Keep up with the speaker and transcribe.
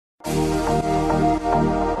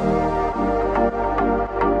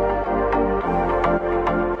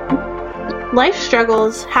Life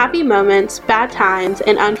struggles, happy moments, bad times,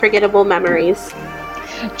 and unforgettable memories.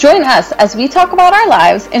 Join us as we talk about our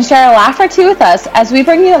lives and share a laugh or two with us as we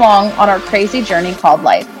bring you along on our crazy journey called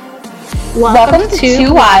life. Welcome to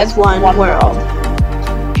Two Wives, One World.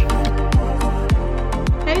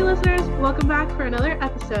 Hey listeners, welcome back for another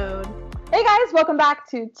episode. Hey guys, welcome back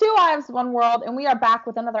to Two Wives, One World, and we are back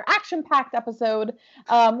with another action-packed episode,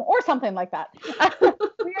 or something like that. We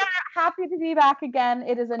are happy to be back again.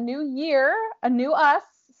 It is a new year, a new us,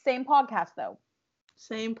 same podcast though.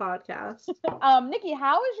 Same podcast. Nikki,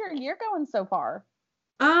 how is your year going so far?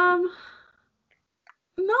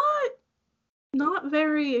 Not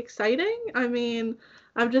very exciting. I mean,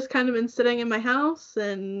 I've just kind of been sitting in my house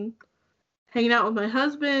and hanging out with my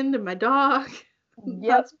husband and my dog. Yep.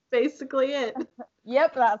 That's basically it.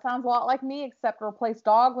 Yep, that sounds a lot like me, except replace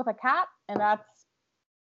dog with a cat, and that's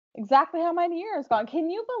exactly how my year has gone. Can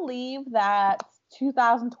you believe that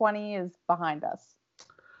 2020 is behind us?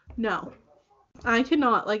 No, I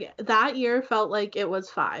cannot. Like, that year felt like it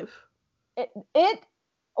was 5. It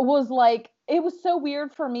was like, it was so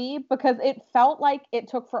weird for me because it felt like it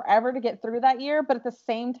took forever to get through that year, but at the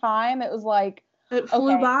same time, it was like, it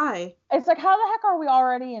flew by. It's like, how the heck are we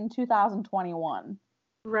already in 2021?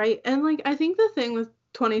 Right. And like, I think the thing with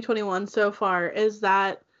 2021 so far is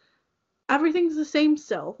that everything's the same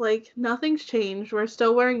still. Like, nothing's changed. We're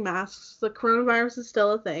still wearing masks. The coronavirus is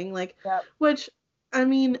still a thing. Like, yep. Which, I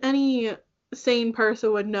mean, any sane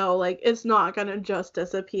person would know, like, it's not going to just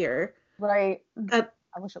disappear. Right. I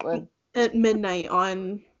wish it would. At midnight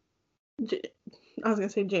on... I was going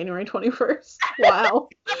to say January 21st. Wow.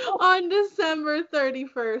 On December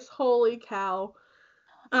 31st. Holy cow.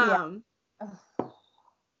 Yeah.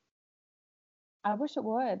 I wish it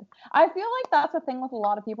would. I feel like that's the thing with a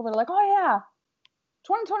lot of people. They're like, oh yeah,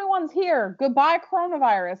 2021's here. Goodbye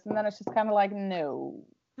coronavirus. And then it's just kind of like, no.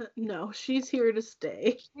 No, she's here to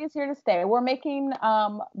stay. She's here to stay. We're making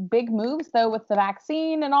big moves though with the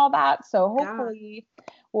vaccine and all that. So hopefully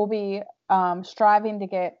we'll be striving to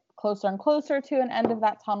get closer and closer to an end of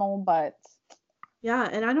that tunnel, but yeah,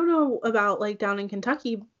 and I don't know about like down in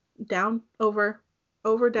Kentucky, down, over,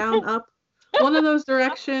 down, up, one of those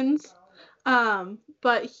directions.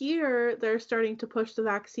 But here they're starting to push the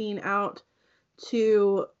vaccine out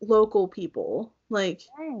to local people, like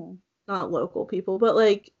not local people, but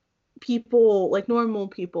like people, like normal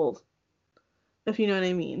people, if you know what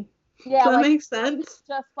I mean. Yeah, does that make sense?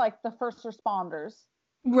 Just like the first responders.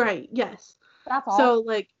 Right. Yes. That's awesome. So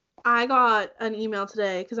like, I got an email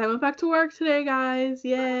today because I went back to work today, guys.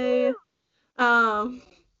 Yay. But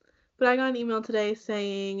I got an email today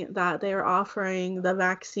saying that they are offering the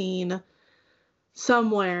vaccine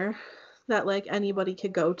somewhere that like anybody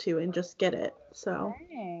could go to and just get it. So,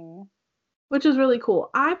 which is really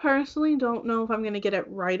cool. I personally don't know if I'm going to get it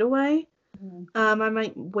right away. I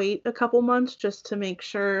might wait a couple months just to make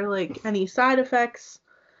sure like any side effects,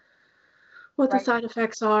 the side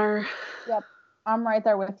effects are. Yep. I'm right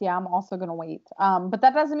there with you. I'm also going to wait. But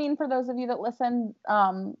that doesn't mean for those of you that listen,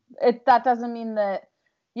 that doesn't mean that,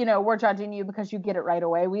 you know, we're judging you because you get it right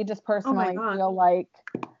away. We just personally feel like,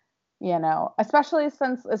 you know, especially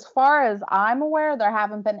since as far as I'm aware, there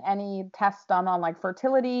haven't been any tests done on like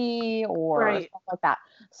fertility or stuff like that.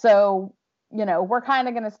 So, you know, we're kind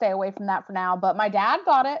of going to stay away from that for now. But my dad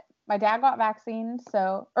got it. My dad got vaccinated.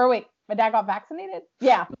 My dad got vaccinated?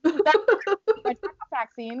 Yeah. My dad got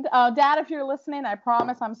vaccinated. Dad, if you're listening, I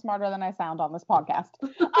promise I'm smarter than I sound on this podcast.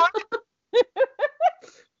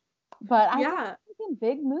 But I think making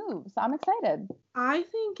big moves. I'm excited. I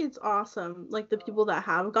think it's awesome. Like the people that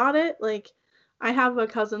have got it. Like I have a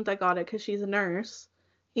cousin that got it because she's a nurse.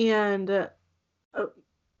 And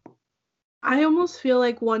I almost feel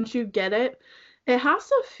like once you get it, it has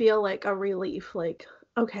to feel like a relief. Like,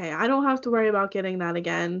 okay, I don't have to worry about getting that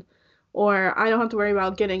again. Or I don't have to worry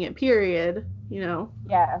about getting it, period, you know?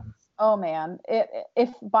 Yes. Oh, man. If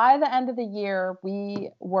by the end of the year we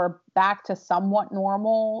were back to somewhat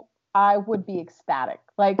normal, I would be ecstatic.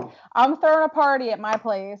 Like, I'm throwing a party at my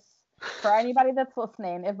place for anybody that's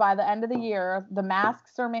listening. If by the end of the year, the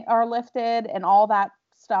masks are lifted and all that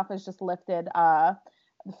stuff is just lifted,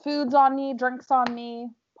 food's on me, drinks on me,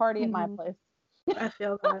 party at my place. I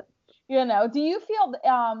feel that. You know, do you feel,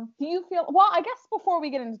 well, I guess before we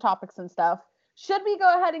get into topics and stuff, should we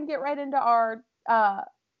go ahead and get right into our,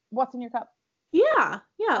 what's in your cup? Yeah,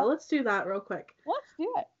 let's do that real quick. Let's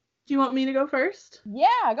do it. Do you want me to go first?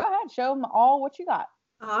 Yeah, go ahead. Show them all what you got.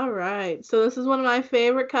 All right. So this is one of my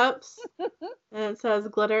favorite cups. And it says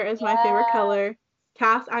glitter is my favorite color.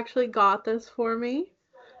 Cass actually got this for me.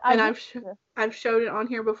 And I've showed it on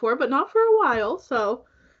here before, but not for a while, so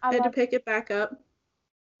I had to pick it back up.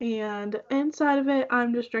 And inside of it,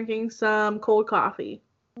 I'm just drinking some cold coffee.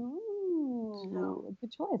 Ooh,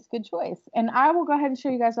 good choice, good choice. And I will go ahead and show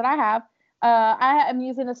you guys what I have. I am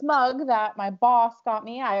using this mug that my boss got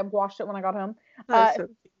me. I washed it when I got home. Cappuccino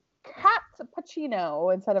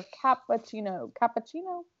instead of cappuccino.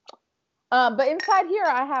 But inside here,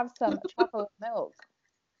 I have some chocolate milk.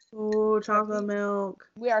 Ooh, chocolate milk.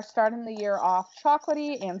 We are starting the year off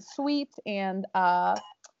chocolatey and sweet, and I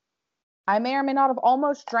may or may not have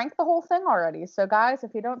almost drank the whole thing already. So, guys,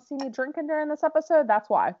 if you don't see me drinking during this episode, that's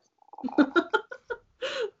why.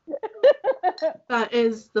 That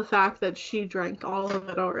is the fact that she drank all of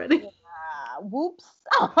it already. Yeah, whoops.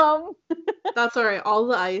 That's all right. All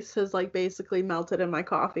the ice has like basically melted in my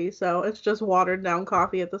coffee, so it's just watered down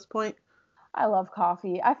coffee at this point. I love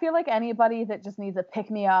coffee. I feel like anybody that just needs a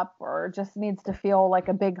pick-me-up or just needs to feel like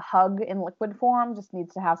a big hug in liquid form just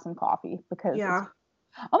needs to have some coffee because yeah.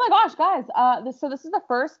 Oh my gosh, guys. This is the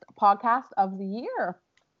first podcast of the year.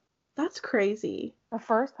 That's crazy. The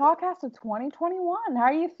first podcast of 2021. How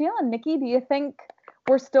are you feeling, Nikki? Do you think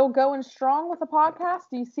we're still going strong with the podcast?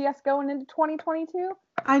 Do you see us going into 2022?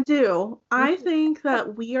 I do. I think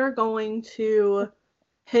that we are going to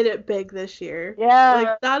hit it big this year. Yeah.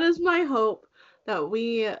 Like, that is my hope, that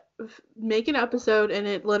we make an episode and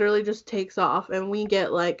it literally just takes off and we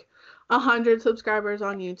get like 100 subscribers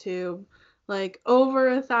on YouTube, like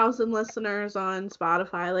over 1,000 listeners on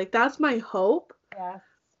Spotify. Like, that's my hope. Yeah.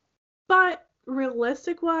 But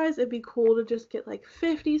realistic wise, it'd be cool to just get like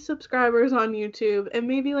 50 subscribers on YouTube and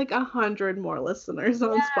maybe like 100 more listeners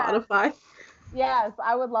on Spotify. Yes,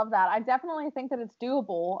 I would love that. I definitely think that it's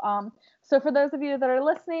doable. So for those of you that are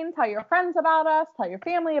listening, tell your friends about us, tell your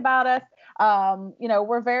family about us.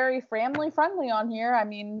 We're very family friendly on here. I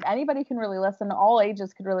mean, anybody can really listen. All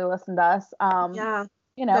ages could really listen to us.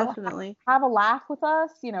 Definitely. Have a laugh with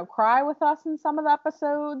us, cry with us in some of the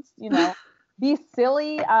episodes, be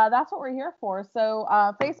silly. That's what we're here for. So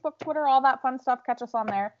Facebook, Twitter, all that fun stuff, catch us on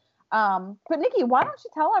there. But Nikki, why don't you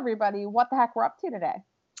tell everybody what the heck we're up to today?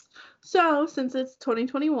 So, since it's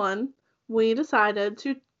 2021, we decided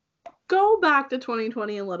to go back to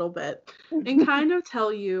 2020 a little bit and kind of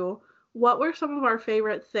tell you what were some of our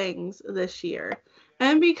favorite things this year.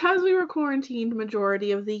 And because we were quarantined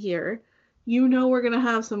majority of the year, we're going to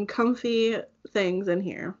have some comfy things in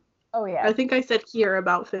here. Oh, yeah. I think I said here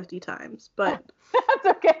about 50 times, but that's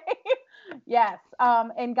okay. Yes.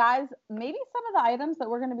 And guys, maybe some of the items that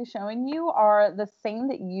we're going to be showing you are the same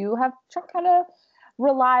that you have kind of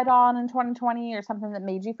relied on in 2020 or something that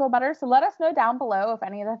made you feel better. So let us know down below if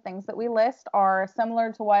any of the things that we list are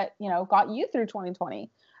similar to what, got you through 2020.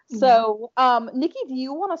 So, Nikki, do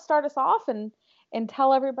you want to start us off and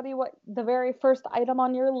tell everybody what the very first item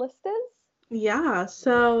on your list is? Yeah.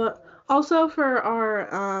 So also for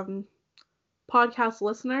our podcast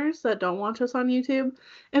listeners that don't watch us on YouTube,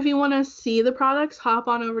 if you want to see the products, hop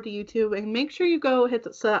on over to YouTube and make sure you go hit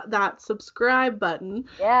that subscribe button.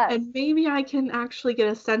 Yes. And maybe I can actually get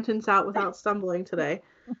a sentence out without stumbling today.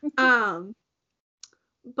 But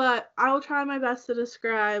I'll try my best to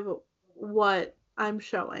describe what I'm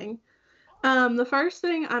showing. The first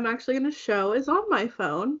thing I'm actually going to show is on my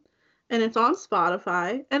phone, and it's on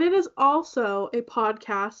Spotify, and it is also a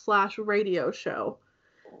podcast / radio show.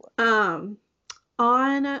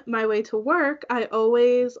 On my way to work, I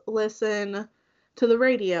always listen to the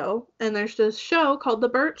radio, and there's this show called The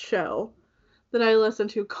Burt Show that I listen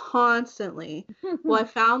to constantly. Well, I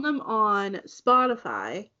found them on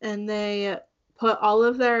Spotify, and they put all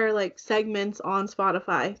of their like segments on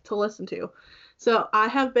Spotify to listen to. So I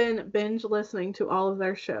have been binge listening to all of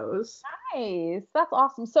their shows. Nice. That's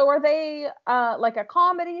awesome. So are they like a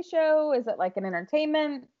comedy show? Is it like an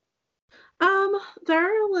entertainment?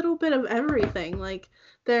 They're a little bit of everything. Like,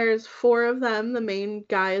 there's 4 of them. The main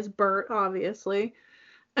guy is Burt, obviously.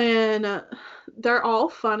 And they're all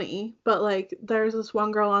funny, but like there's this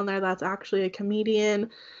one girl on there that's actually a comedian.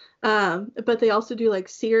 But they also do like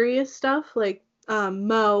serious stuff. Like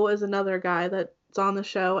Mo is another guy that's on the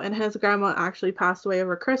show, and his grandma actually passed away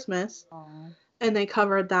over Christmas. Aww. And they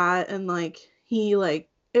covered that, and like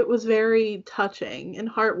it was very touching and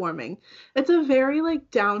heartwarming. It's a very like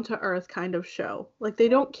down to earth kind of show. Like, they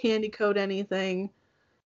don't candy coat anything.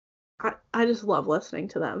 I just love listening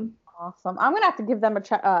to them. Awesome. I'm gonna have to give them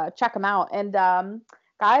a check them out, and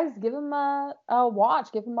guys, give them a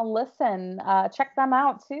watch, give them a listen, check them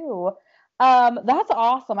out too. That's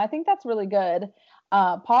awesome. I think that's really good.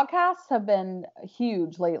 Podcasts have been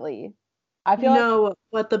huge lately. I feel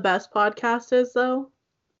what the best podcast is though?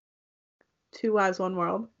 2 Wives, 1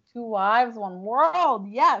 World. 2 lives, 1 world.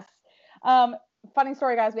 Yes. Funny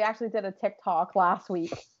story, guys. We actually did a TikTok last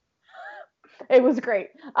week. It was great.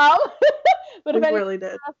 But if anyone's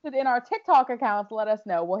interested in our TikTok accounts, let us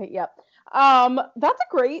know. We'll hit you up. That's a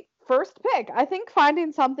great first pick. I think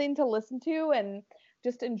finding something to listen to and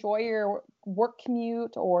just enjoy your work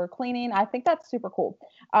commute or cleaning, I think that's super cool.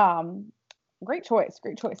 Great choice.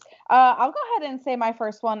 I'll go ahead and say my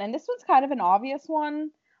first one, and this one's kind of an obvious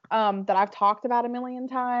one that I've talked about a million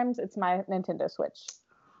times. It's my Nintendo Switch.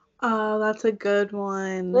 Oh, that's a good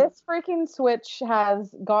one. This freaking Switch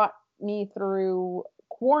has got me through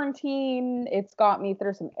quarantine. It's got me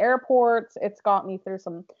through some airports. It's got me through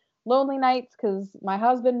some lonely nights because my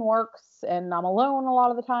husband works and I'm alone a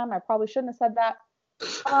lot of the time. I probably shouldn't have said that.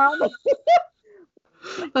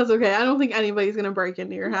 That's okay. I don't think anybody's going to break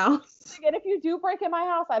into your house. And if you do break in my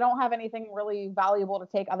house, I don't have anything really valuable to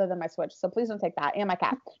take other than my Switch. So please don't take that and my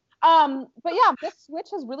cat. But yeah, this Switch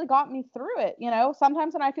has really got me through it. You know,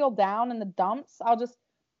 sometimes when I feel down in the dumps, I'll just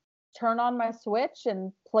turn on my Switch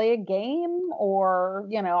and play a game, or,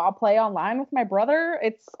 you know, I'll play online with my brother.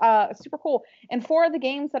 It's super cool. And 4 of the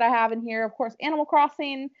games that I have in here, of course, Animal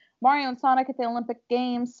Crossing, Mario and Sonic at the Olympic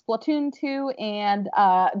Games, Splatoon 2, and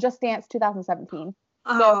Just Dance 2017.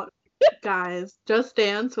 Oh, guys, Just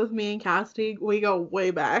Dance with me and Cassidy, we go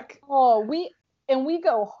way back. Oh, we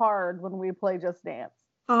go hard when we play Just Dance.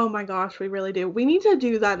 Oh my gosh, we really do. We need to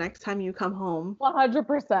do that next time you come home.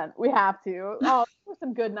 100%. We have to. Oh, for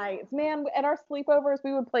some good nights. Man, at our sleepovers,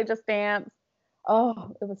 we would play Just Dance.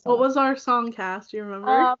 Oh, it was so What was our song, Cass? Do you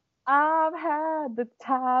remember? I've had the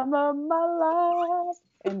time of my life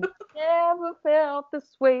and never felt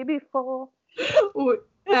this way before.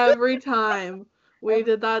 Every time we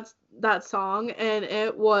did that song, and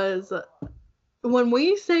it was, when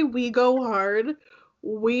we say we go hard,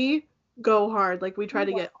 we go hard. Like, we try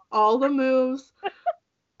to get all the moves.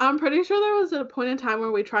 I'm pretty sure there was a point in time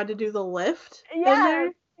where we tried to do the lift in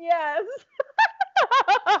there. Yes.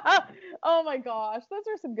 Oh my gosh, those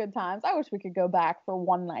are some good times. I wish we could go back for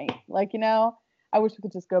one night. Like, you know, I wish we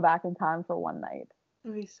could just go back in time for one night.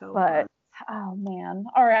 It'd be so fun. Oh man.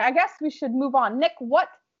 All right, I guess we should move on. Nick, what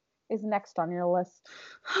is next on your list?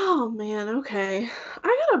 Oh man, okay.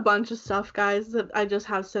 I got a bunch of stuff, guys, that I just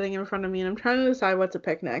have sitting in front of me, and I'm trying to decide what to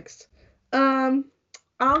pick next.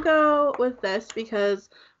 I'll go with this because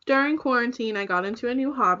during quarantine I got into a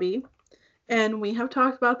new hobby, and we have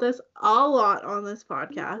talked about this a lot on this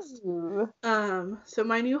podcast. Ooh. So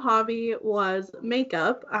my new hobby was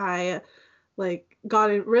makeup. I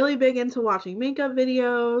got really big into watching makeup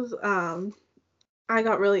videos. I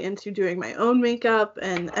got really into doing my own makeup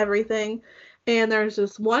and everything. And there's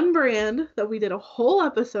this one brand that we did a whole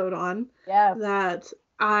episode on that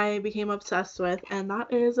I became obsessed with, and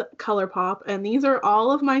that is ColourPop. And these are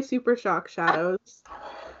all of my Super Shock shadows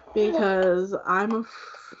because I'm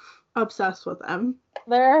obsessed with them.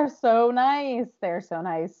 They're so nice.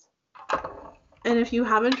 And if you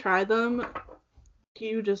haven't tried them,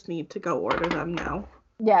 you just need to go order them now.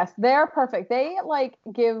 Yes, they're perfect. They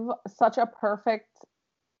give such a perfect,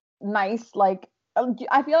 nice, I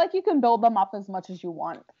feel like you can build them up as much as you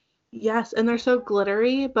want. Yes, and they're so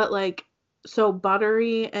glittery, but so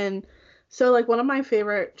buttery. And so one of my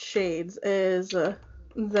favorite shades is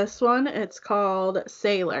this one. It's called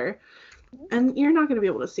Sailor. And you're not going to be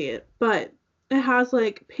able to see it, but it has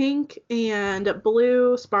pink and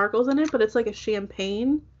blue sparkles in it, but it's like a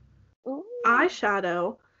champagne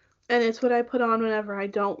eyeshadow. And it's what I put on whenever I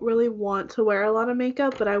don't really want to wear a lot of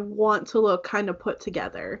makeup, but I want to look kind of put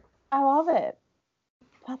together. I love it.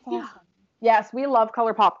 That's awesome. Yeah. Yes, we love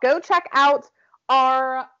ColourPop. Go check out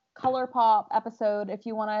our ColourPop episode if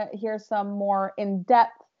you want to hear some more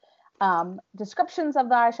in-depth descriptions of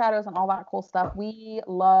the eyeshadows and all that cool stuff. We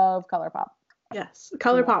love ColourPop. Yes,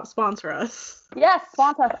 ColourPop sponsor us. Yes,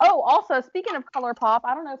 sponsor us. Oh, also, speaking of ColourPop,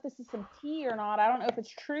 I don't know if this is some tea or not. I don't know if it's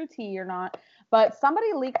true tea or not, but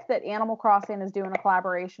somebody leaked that Animal Crossing is doing a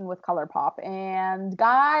collaboration with ColourPop. And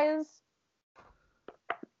guys,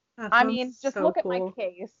 I mean, just look at my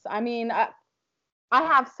case. I mean, I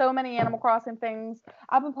have so many Animal Crossing things.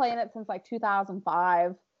 I've been playing it since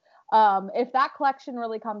 2005. If that collection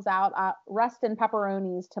really comes out, rest in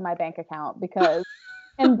pepperonis to my bank account because...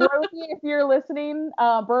 And Brody, if you're listening,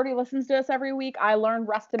 Brody listens to us every week. I learned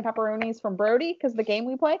rest in pepperonis from Brody because the game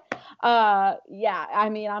we play. Yeah, I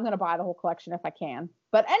mean, I'm going to buy the whole collection if I can.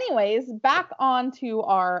 But anyways, back on to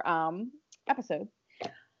our episode.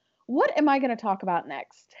 What am I going to talk about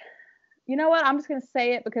next? You know what? I'm just going to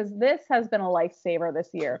say it because this has been a lifesaver this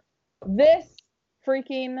year. This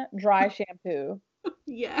freaking dry shampoo.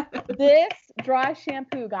 Yeah. This dry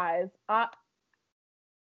shampoo, guys.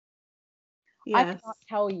 Yes. I cannot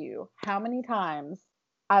tell you how many times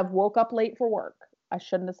I've woke up late for work. I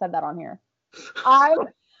shouldn't have said that on here.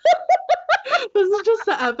 This is just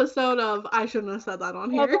the episode of I shouldn't have said that on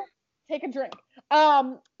here. Take a drink.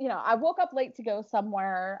 I woke up late to go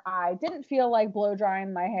somewhere. I didn't feel like blow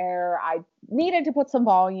drying my hair. I needed to put some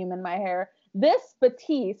volume in my hair. This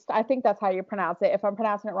Batiste, I think that's how you pronounce it. If I'm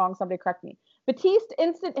pronouncing it wrong, somebody correct me. Batiste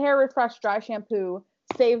Instant Hair Refresh Dry Shampoo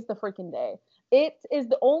saves the freaking day. It is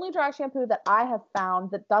the only dry shampoo that I have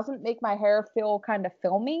found that doesn't make my hair feel kind of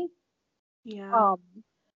filmy. Yeah.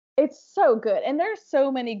 It's so good. And there's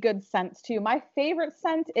so many good scents too. My favorite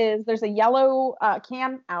scent is there's a yellow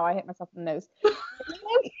can. Ow, I hit myself in the nose.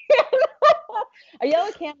 A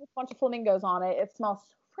yellow can with a bunch of flamingos on it. It smells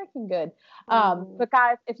so freaking good. But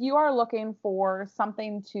guys, if you are looking for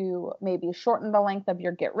something to maybe shorten the length of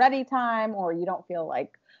your get ready time, or you don't feel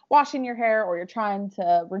like washing your hair, or you're trying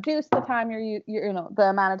to reduce the time the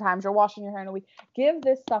amount of times you're washing your hair in a week, give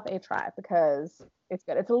this stuff a try because it's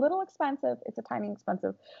good. It's a little expensive. It's a tiny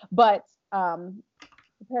expensive, but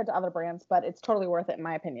compared to other brands, but it's totally worth it in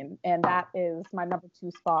my opinion. And that is my number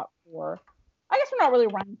 2 spot for, I guess we're not really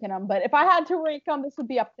ranking them, but if I had to rank them, this would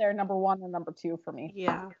be up there, number 1 and number 2 for me.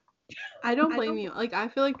 Yeah. I don't blame you. Like, I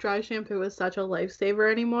feel like dry shampoo is such a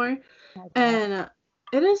lifesaver anymore. And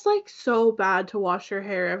it is like so bad to wash your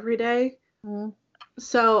hair every day. Mm-hmm.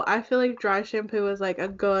 So I feel like dry shampoo is like a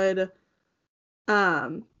good,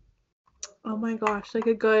 oh my gosh, like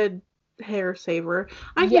a good hair saver.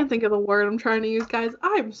 I can't think of the word I'm trying to use, guys.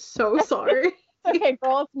 I'm so sorry. Okay,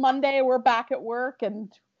 girl, it's Monday. We're back at work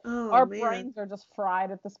and our brains are just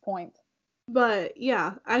fried at this point. But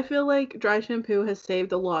yeah, I feel like dry shampoo has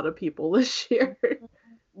saved a lot of people this year.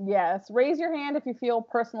 Yes. Raise your hand if you feel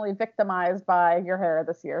personally victimized by your hair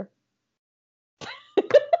this year.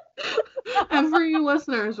 And for you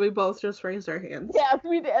listeners, we both just raised our hands. Yes,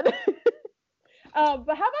 we did. But how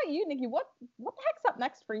about you, Nikki? What the heck's up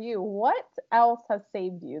next for you? What else has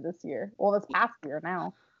saved you this year? Well, this past year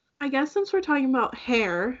now. I guess since we're talking about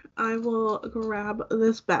hair, I will grab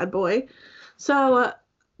this bad boy. So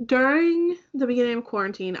during the beginning of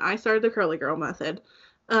quarantine, I started the Curly Girl method.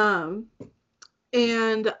 And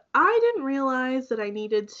I didn't realize that I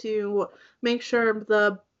needed to make sure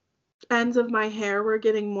the ends of my hair were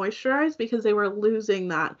getting moisturized because they were losing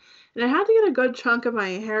that. And I had to get a good chunk of my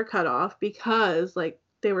hair cut off because, like,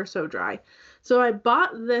 they were so dry. So I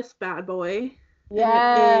bought this bad boy.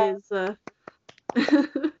 Yeah.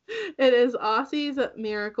 It is Aussie's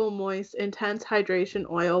Miracle Moist Intense Hydration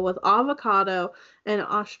Oil with avocado and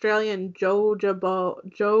Australian jojoba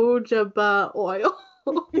oil.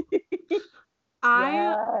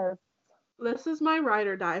 This is my ride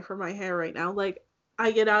or die for my hair right now. Like,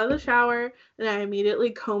 I get out of the shower and I immediately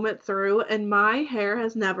comb it through, and my hair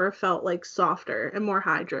has never felt like softer and more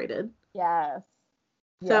hydrated. Yes.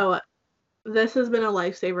 So this has been a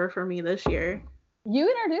lifesaver for me this year. You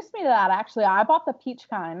introduced me to that, actually. I bought the peach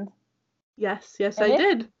kind. Yes, I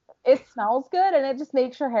did. It smells good, and it just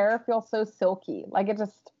makes your hair feel so silky. Like,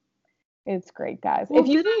 it's great, guys. Well,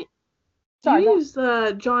 you used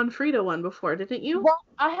the John Frieda one before, didn't you? Well,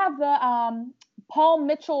 I have the Paul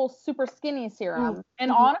Mitchell Super Skinny Serum,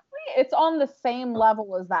 and honestly, it's on the same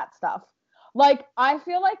level as that stuff. Like, I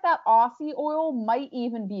feel like that Aussie oil might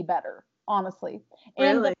even be better, honestly.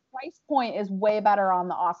 And the price point is way better on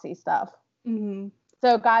the Aussie stuff. Mm-hmm.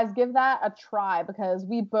 So, guys, give that a try because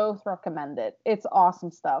we both recommend it. It's awesome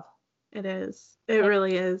stuff. It is. It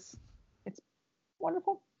really is. It's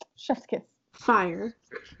wonderful. Chef's kiss. Fire.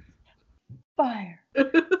 Okay,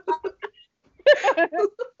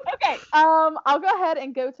 I'll go ahead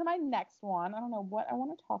and go to my next one. I don't know what I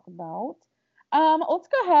want to talk about. Let's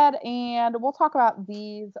go ahead and we'll talk about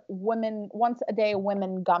these once a day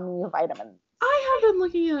women gummy vitamins. I have been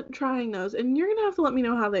looking at trying those, and you're gonna have to let me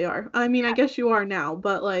know how they are. I mean, I guess you are now,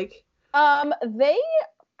 but like, they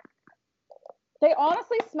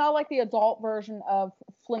honestly smell like the adult version of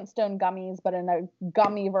Flintstone gummies, but in a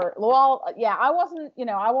gummy Well, yeah, I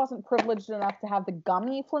wasn't privileged enough to have the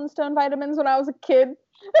gummy Flintstone vitamins when I was a kid,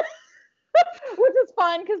 which is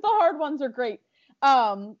fine because the hard ones are great.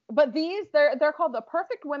 But these, they're called the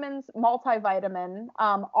Perfect Women's Multivitamin,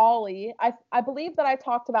 Ollie. I believe that I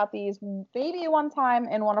talked about these maybe one time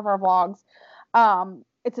in one of our vlogs.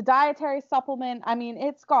 It's a dietary supplement. I mean,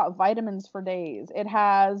 it's got vitamins for days. It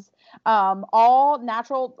has all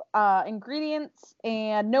natural ingredients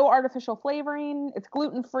and no artificial flavoring. It's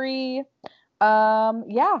gluten-free.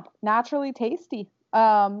 Naturally tasty.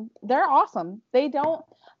 They're awesome.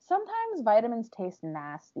 Sometimes vitamins taste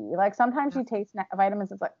nasty. Like, sometimes you taste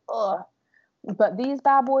vitamins, it's like, ugh. But these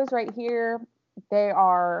bad boys right here, they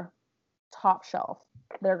are top shelf.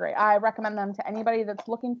 They're great. I recommend them to anybody that's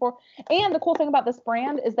looking for. And the cool thing about this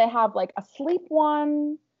brand is they have like a sleep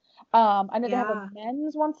one. I know they have a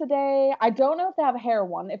men's once a day. I don't know if they have a hair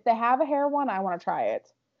one. If they have a hair one, I want to try it.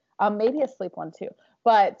 Maybe a sleep one too.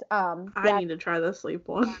 But I need to try the sleep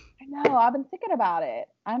one. I know. I've been thinking about it.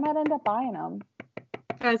 I might end up buying them.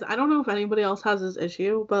 Guys, I don't know if anybody else has this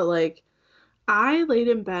issue, but like I laid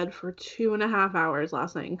in bed for 2.5 hours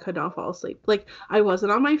last night and could not fall asleep. Like I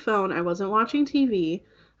wasn't on my phone. I wasn't watching TV.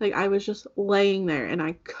 Like I was just laying there and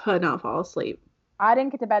I could not fall asleep. I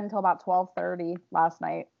didn't get to bed until about 12:30 last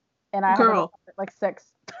night. And I had to wake up at like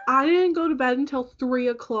 6. I didn't go to bed until 3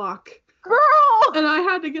 o'clock. Girl! And I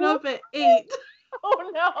had to get up at 8.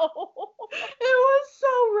 Oh no. It was so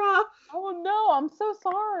rough. Oh no, I'm so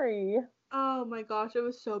sorry. Oh my gosh, it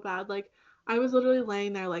was so bad. Like I was literally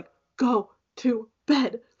laying there like, go to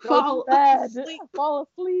bed. Fall asleep. Fall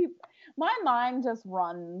asleep. My mind just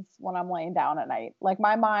runs when I'm laying down at night. Like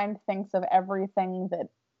my mind thinks of everything that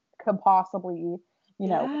could possibly,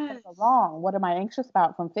 go wrong. What am I anxious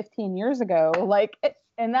about from 15 years ago?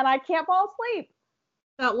 And then I can't fall asleep.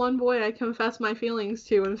 That one boy I confessed my feelings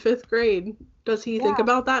to in 5th grade. Does he think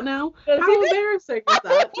about that now? How embarrassing is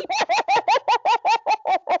that?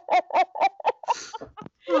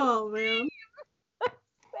 Oh, man.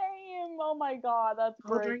 Same. Oh, my God. That's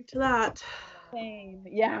great. I'll drink to that. Same.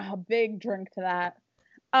 Yeah, a big drink to that.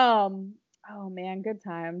 Oh, man. Good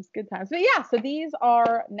times. Good times. But, yeah, so these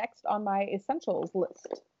are next on my essentials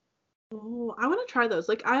list. Oh, I want to try those.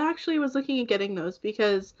 Like, I actually was looking at getting those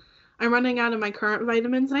because I'm running out of my current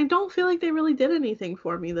vitamins, and I don't feel like they really did anything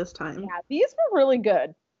for me this time. Yeah, these were really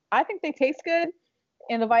good. I think they taste good,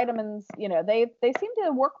 and the vitamins, they seem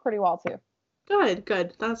to work pretty well too.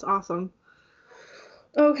 Good. That's awesome.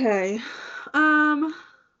 Okay. I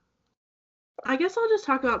guess I'll just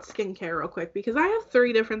talk about skincare real quick because I have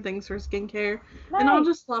 3 different things for skincare, and I'll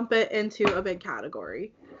just lump it into a big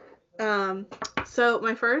category. So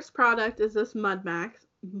my first product is this Mud Max.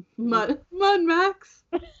 Mud Max.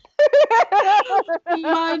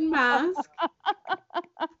 Mud mask.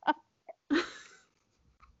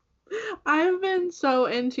 I've been so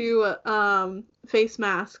into face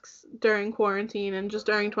masks during quarantine and just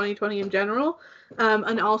during 2020 in general,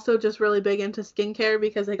 and also just really big into skincare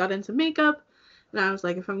because I got into makeup, and I was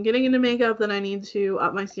like, if I'm getting into makeup, then I need to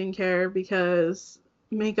up my skincare because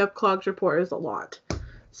makeup clogs your pores a lot.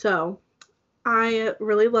 So I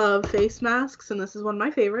really love face masks, and this is one of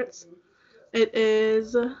my favorites. It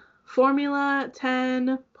is Formula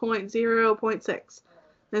 10.0.6.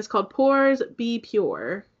 And it's called Pores Be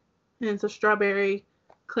Pure. And it's a strawberry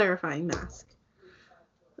clarifying mask.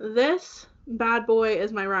 This bad boy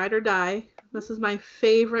is my ride or die. This is my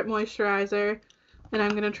favorite moisturizer. And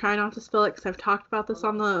I'm going to try not to spill it because I've talked about this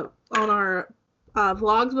on our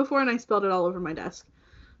vlogs before and I spilled it all over my desk.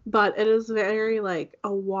 But it is very like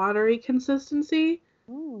a watery consistency.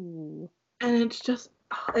 Ooh. And it's just,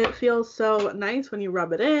 it feels so nice when you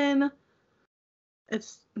rub it in.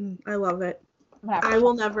 I love it. I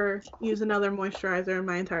will never use another moisturizer in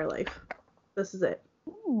my entire life. This is it.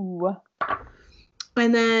 Ooh.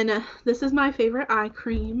 And then this is my favorite eye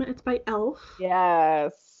cream. It's by e.l.f.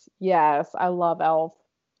 Yes, I love e.l.f.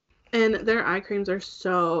 And their eye creams are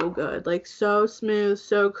so good. Like so smooth,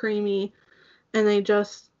 so creamy. And they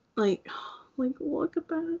just like look at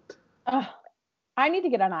that. I need to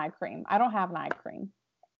get an eye cream. I don't have an eye cream.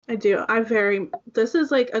 I do. This is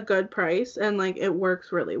like a good price and like it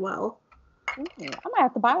works really well. I might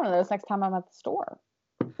have to buy one of those next time I'm at the store.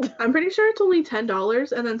 I'm pretty sure it's only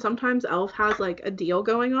 $10 and then sometimes e.l.f. has like a deal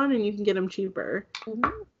going on and you can get them cheaper.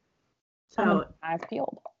 Mm-hmm. So eyes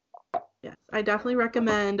peeled. Yes, I definitely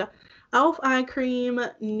recommend e.l.f. eye cream,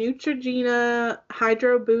 Neutrogena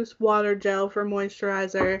Hydro Boost water gel for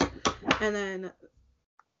moisturizer, and then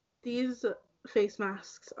these face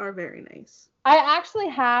masks are very nice. I actually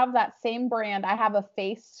have that same brand. I have a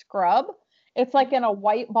face scrub. It's like in a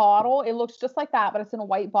white bottle. It looks just like that, but it's in a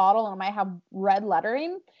white bottle and it might have red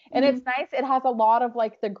lettering. And It's nice. It has a lot of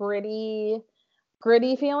like the gritty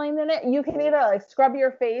feeling in it. You can either like scrub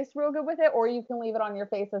your face real good with it or you can leave it on your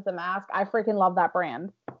face as a mask. I freaking love that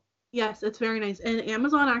brand. Yes, it's very nice. And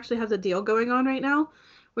Amazon actually has a deal going on right now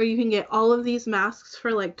where you can get all of these masks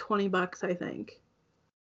for like $20, I think.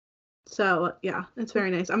 So, yeah, it's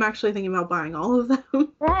very nice. I'm actually thinking about buying all of them.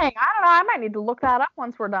 Dang, I don't know. I might need to look that up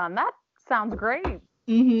once we're done. That sounds great.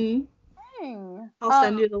 Mm-hmm. Dang. I'll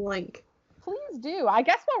send you the link. Please do. I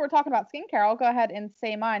guess while we're talking about skincare, I'll go ahead and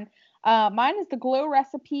say mine. Mine is the Glow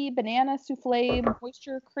Recipe Banana Souffle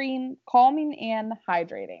Moisture Cream, calming and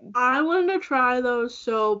hydrating. I wanted to try those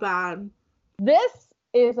so bad. This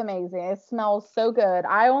is amazing. It smells so good.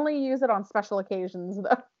 I only use it on special occasions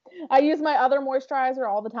though. I use my other moisturizer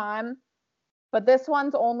all the time, but this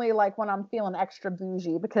one's only like when I'm feeling extra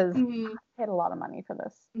bougie because I paid a lot of money for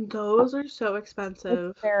this. Those are so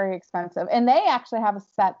expensive. It's very expensive. And they actually have a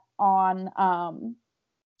set on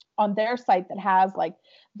their site that has like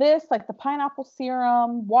this, like the pineapple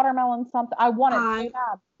serum, watermelon something. I want it so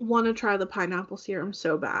bad. Want to try the pineapple serum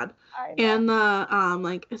so bad. And the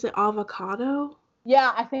like, is it avocado?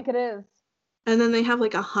 Yeah, I think it is. And then they have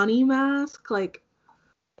like a honey mask. Like,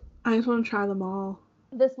 I just want to try them all.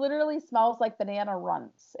 This literally smells like banana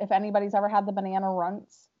runts. If anybody's ever had the banana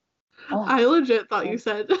runts. Ugh. I legit thought you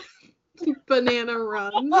said banana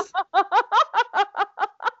runs.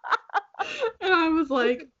 And I was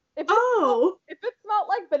like, if it smelled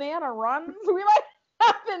like banana runs, we might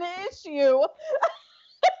have an issue.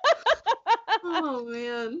 Oh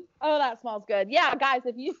man. Oh, that smells good. Yeah, guys,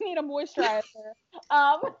 if you need a moisturizer,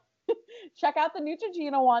 check out the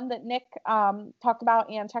Neutrogena one that Nick talked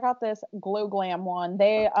about, and check out this Glow Glam one.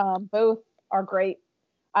 They both are great.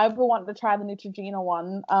 I've been wanting to try the Neutrogena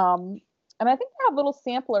one. And I think they have little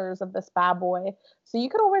samplers of this bad boy. So you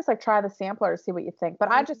could always like try the samplers, see what you think. But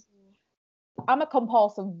I'm a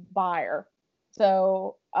compulsive buyer.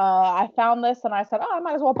 So I found this and I said, oh, I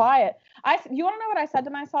might as well buy it. You want to know what I said to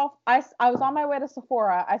myself? I was on my way to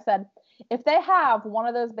Sephora. I said, if they have one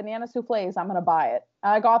of those banana souffles, I'm going to buy it.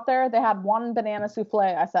 I got there. They had one banana souffle.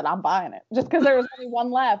 I said, I'm buying it just because there was only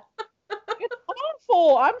one left. It's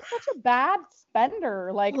awful. I'm such a bad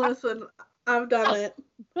spender. Like, listen, I've done it.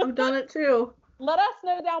 I've done it too. Let us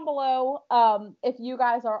know down below if you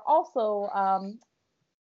guys are also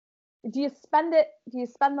do you spend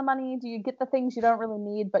the money? Do you get the things you don't really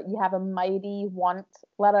need, but you have a mighty want?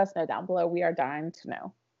 Let us know down below. We are dying to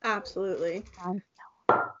know. Absolutely.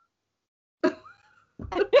 That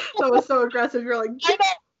was so aggressive. You're like, I know.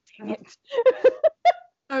 Dang it.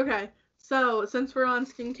 Okay. So since we're on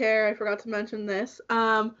skincare, I forgot to mention this.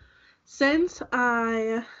 Since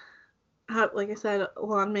I have, like I said,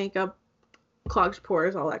 lawn makeup, clogged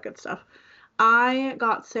pores, all that good stuff, I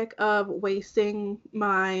got sick of wasting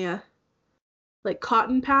my like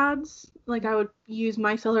cotton pads. Like I would use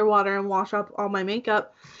micellar water and wash up all my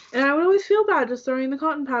makeup, and I would always feel bad just throwing the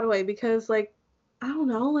cotton pad away because like, I don't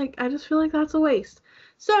know, like I just feel like that's a waste.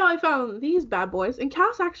 So I found these bad boys, and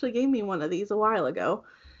Cass actually gave me one of these a while ago.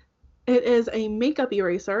 It is a makeup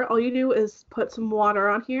eraser. All you do is put some water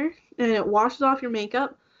on here and it washes off your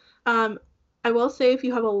makeup. I will say if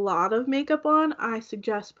you have a lot of makeup on, I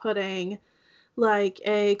suggest putting like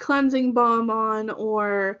a cleansing balm on,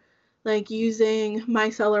 or like using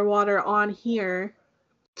micellar water on here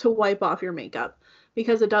to wipe off your makeup,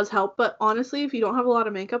 because it does help. But honestly, if you don't have a lot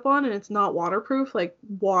of makeup on and it's not waterproof, like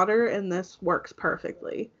water in this works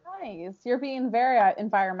perfectly. Nice. You're being very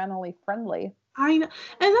environmentally friendly. I know.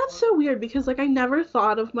 And that's so weird because like I never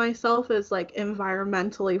thought of myself as like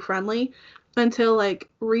environmentally friendly until like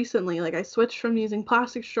recently. Like I switched from using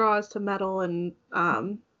plastic straws to metal and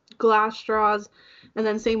glass straws, and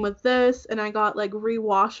then same with this, and I got like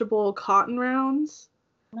rewashable cotton rounds.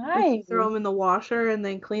 Nice. Like you throw them in the washer and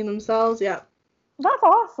they clean themselves. Yeah. That's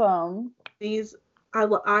awesome. These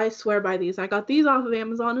I swear by these. I got these off of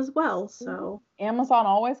Amazon as well. So Amazon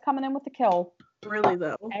always coming in with the kill. Really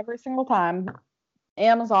though. Every single time.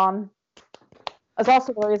 Amazon is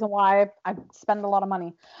also the reason why I spend a lot of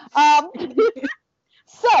money.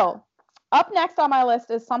 So up next on my list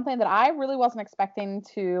is something that I really wasn't expecting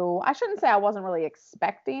to, I shouldn't say I wasn't really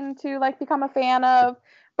expecting to like become a fan of,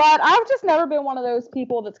 but I've just never been one of those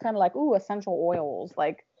people that's kind of like, ooh, essential oils,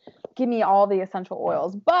 like give me all the essential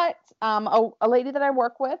oils. But a lady that I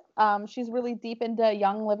work with, she's really deep into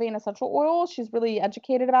Young Living essential oils. She's really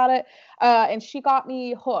educated about it. And she got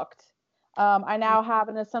me hooked. I now have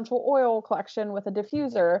an essential oil collection with a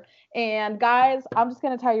diffuser. And guys, I'm just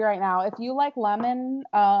going to tell you right now, if you like lemon,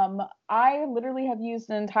 I literally have used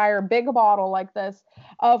an entire big bottle like this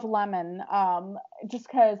of lemon, just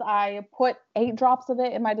because I put 8 drops of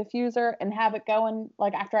it in my diffuser and have it going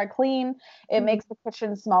like after I clean. It makes the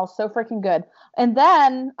kitchen smell so freaking good. And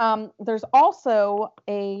then there's also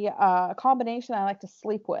a combination I like to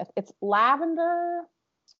sleep with. It's lavender,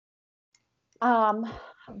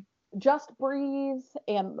 Just Breeze,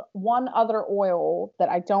 and one other oil that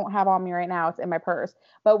I don't have on me right now. It's in my purse.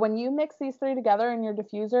 But when you mix these 3 together in your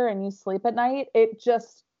diffuser and you sleep at night, it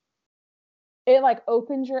like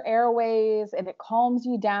opens your airways and it calms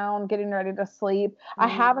you down getting ready to sleep. I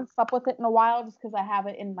haven't slept with it in a while just because I have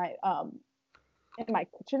it in my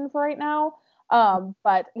kitchen for right now.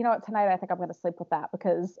 But you know what, tonight I think I'm going to sleep with that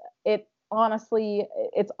because it honestly,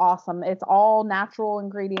 it's awesome. It's all natural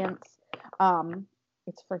ingredients.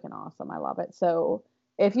 It's freaking awesome. I love it. So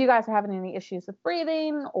if you guys are having any issues with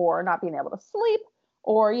breathing or not being able to sleep,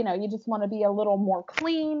 or, you know, you just want to be a little more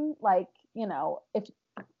clean, like, you know, if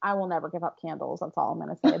I will never give up candles, that's all I'm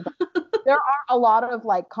going to say. But there are a lot of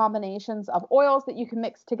like combinations of oils that you can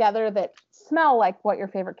mix together that smell like what your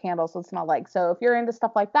favorite candles would smell like. So if you're into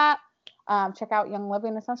stuff like that, check out Young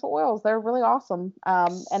Living essential oils. They're really awesome.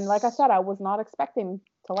 And like I said, I was not expecting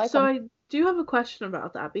to like them. So I do have a question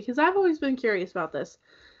about that because I've always been curious about this.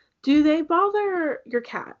 Do they bother your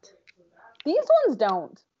cat? These ones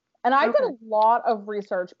don't. And I did a lot of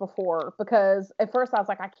research before because at first I was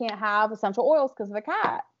like, I can't have essential oils because of the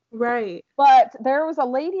cat. Right. But there was a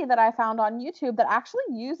lady that I found on YouTube that actually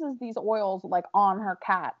uses these oils like on her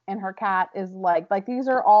cat. And her cat is like these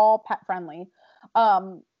are all pet friendly.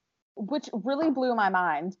 Which really blew my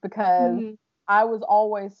mind because I was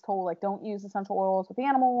always told like don't use essential oils with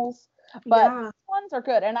animals. But these ones are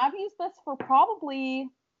good. And I've used this for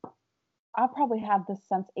I've probably had this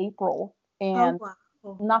since April. And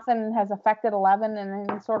nothing has affected 11 in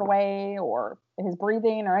any sort of way or his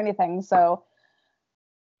breathing or anything. So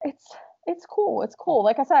it's cool. It's cool.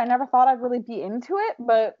 Like I said, I never thought I'd really be into it,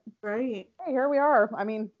 but hey, here we are. I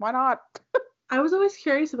mean, why not? I was always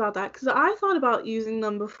curious about that because I thought about using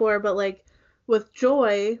them before, but like with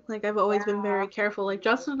Joy, like I've always been very careful. Like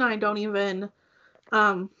Justin and I don't even,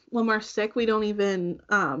 when we're sick, we don't even,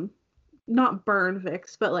 not burn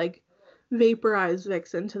Vicks, but like vaporize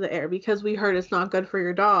Vicks into the air because we heard it's not good for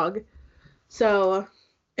your dog. So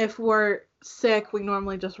if we're sick, we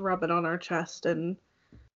normally just rub it on our chest and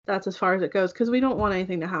that's as far as it goes because we don't want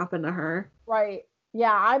anything to happen to her. Right.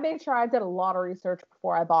 Yeah, I made sure I did a lot of research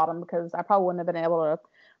before I bought him because I probably wouldn't have been able to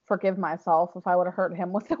forgive myself if I would have hurt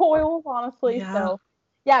him with the oils, honestly. Yeah. So,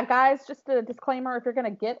 yeah, guys, just a disclaimer, if you're going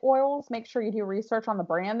to get oils, make sure you do research on the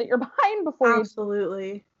brand that you're buying before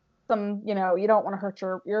Absolutely. You know, you don't want to hurt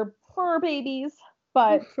your fur babies.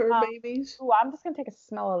 But babies. Ooh, I'm just going to take a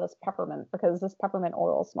smell of this peppermint because this peppermint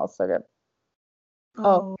oil smells so good.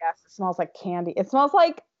 Oh, yes, it smells like candy. It smells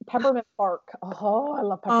like peppermint bark. Oh, I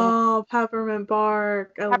love peppermint. Oh, peppermint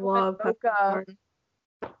bark. I love peppermint bark.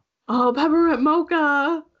 Oh, peppermint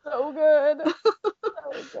mocha. So good.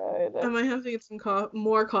 So good. I might have to get some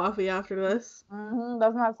more coffee after this. Doesn't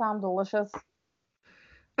that sound delicious?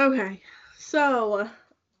 Okay, so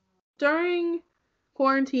during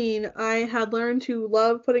quarantine, I had learned to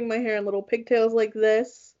love putting my hair in little pigtails like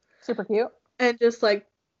this. Super cute. And just like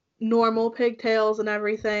normal pigtails and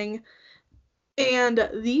everything. And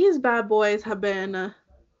these bad boys have been a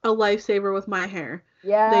lifesaver with my hair.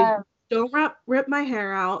 Yeah. They don't rip my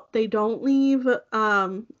hair out. They don't leave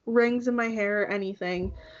rings in my hair or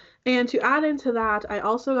anything. And to add into that, I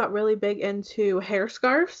also got really big into hair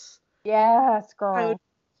scarves. Yes, girl. I would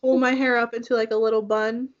pull my hair up into like a little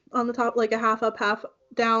bun on the top, like a half up, half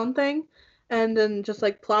down thing. And then just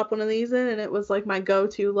like plop one of these in, and it was like my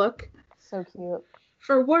go-to look. So cute.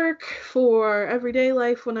 For work, for everyday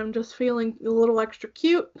life, when I'm just feeling a little extra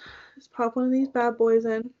cute, just pop one of these bad boys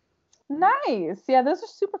in. Nice. Yeah, those are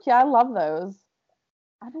super cute. I love those.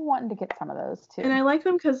 I've been wanting to get some of those too. And I like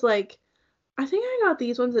them because, like, I think I got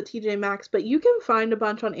these ones at TJ Maxx, but you can find a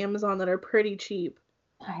bunch on Amazon that are pretty cheap.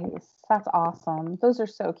 Nice. That's awesome. Those are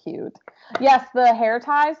so cute. Yes, the hair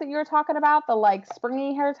ties that you were talking about, the like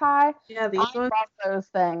springy hair tie. Yeah, these ones. I love those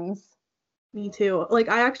things. Me too. Like,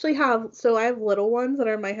 I actually have little ones that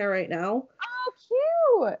are in my hair right now.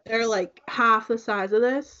 Oh, cute. They're like half the size of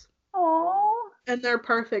this. Aww. And they're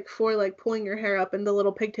perfect for like pulling your hair up into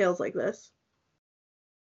little pigtails like this.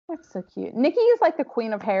 That's so cute. Nikki is like the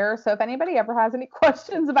queen of hair. So if anybody ever has any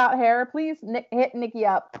questions about hair, please hit Nikki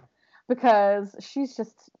up because she's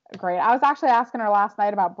just great. I was actually asking her last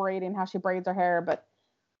night about braiding, how she braids her hair, but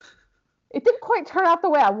it didn't quite turn out the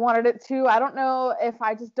way I wanted it to. I don't know if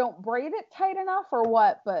I just don't braid it tight enough or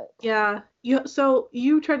what, but yeah. So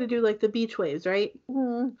you try to do like the beach waves, right?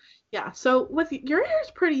 Mm-hmm. Yeah. So with your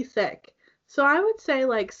hair's pretty thick. So I would say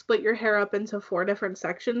like split your hair up into 4 different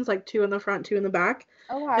sections, like 2 in the front, 2 in the back.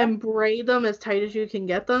 Okay. And braid them as tight as you can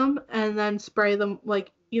get them, and then spray them,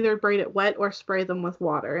 like either braid it wet or spray them with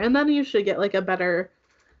water. And then you should get like a better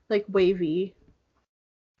like wavy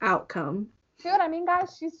outcome. See what I mean,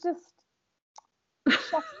 guys? She's just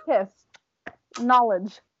chef's kiss.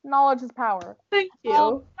 Knowledge is power. Thank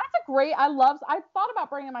you. That's a great. I thought about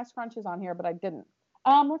bringing my scrunchies on here, but I didn't.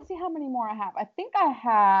 Let's see how many more I have. I think I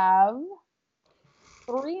have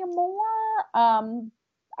 3 more.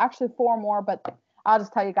 Actually 4 more, but I'll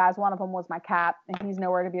just tell you guys, one of them was my cat, and he's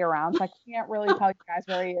nowhere to be around, so I can't really tell you guys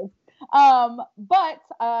where he is.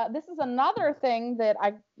 But this is another thing that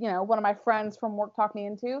one of my friends from work talked me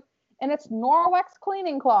into, and it's Norwex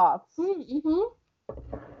cleaning cloths. Mm-hmm.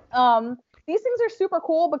 These things are super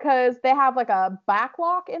cool because they have like a back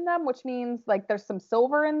lock in them, which means like there's some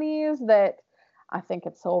silver in these that I think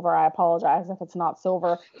it's silver. I apologize if it's not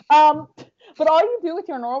silver. But all you do with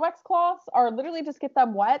your Norwex cloths are literally just get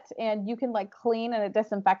them wet, and you can like clean and it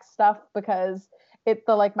disinfects stuff because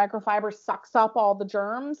the like microfiber sucks up all the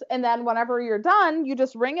germs. And then whenever you're done, you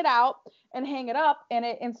just wring it out and hang it up, and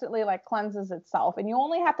it instantly like cleanses itself. And you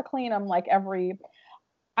only have to clean them like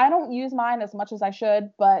I don't use mine as much as I should,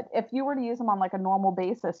 but if you were to use them on like a normal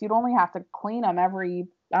basis, you'd only have to clean them every,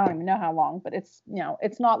 I don't even know how long, but it's,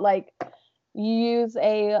 it's not like you use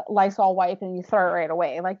a Lysol wipe and you throw it right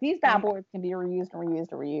away. Like these bad boys can be reused and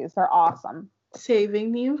reused and reused. They're awesome.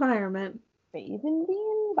 Saving the environment. Saving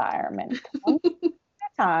the environment.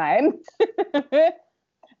 Time.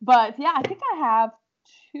 But yeah, I think I have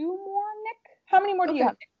 2 more, Nick. How many more do you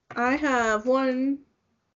have, Nick? I have 1,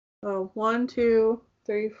 2,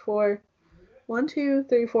 3, 4. 1, 2,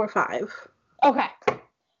 3, 4, 5. Okay.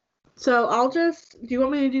 So do you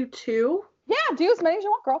want me to do 2? Yeah, do as many as you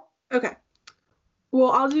want, girl. Okay.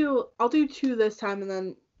 Well, I'll do 2 this time, and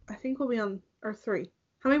then I think we'll be on, or 3.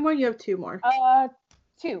 How many more? You have 2 more.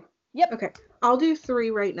 2. Yep. Okay. I'll do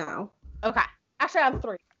 3 right now. Okay. Actually, I have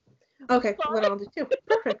 3. Okay. Then I'll do 2.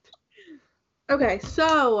 Perfect. Okay.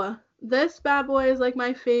 So this bad boy is like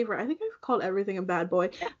my favorite. I think I've called everything a bad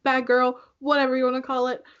boy, bad girl, whatever you want to call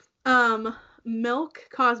it. Milk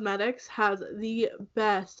Cosmetics has the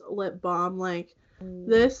best lip balm. Like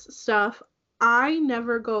this stuff, I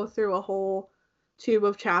never go through a whole tube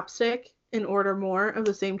of chapstick and order more of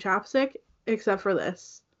the same chapstick except for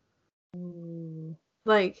this.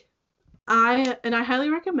 Like I highly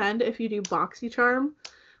recommend if you do BoxyCharm,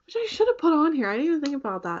 which I should have put on here. I didn't even think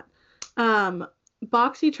about that.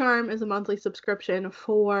 BoxyCharm is a monthly subscription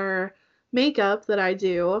for makeup that I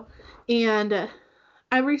do, and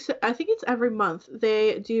I think it's every month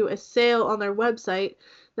they do a sale on their website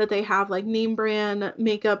that they have like name brand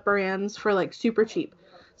makeup brands for like super cheap.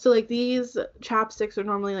 So like these chapsticks are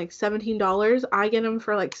normally like $17. I get them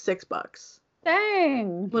for like $6.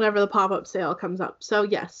 Dang. Whenever the pop-up sale comes up. So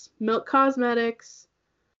yes, Milk Cosmetics.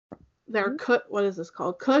 Their what is this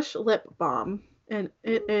called? Kush Lip Balm, and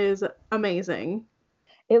it is amazing.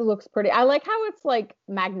 It looks pretty. I like how it's like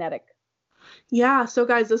magnetic. Yeah, so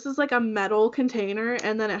guys, this is like a metal container,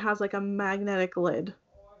 and then it has like a magnetic lid.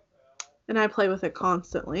 And I play with it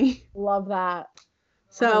constantly. Love that.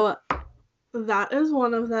 So that is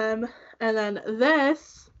one of them. And then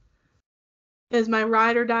this is my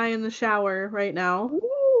ride or die in the shower right now.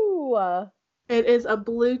 Ooh. It is a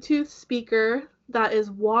Bluetooth speaker that is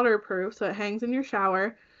waterproof, so it hangs in your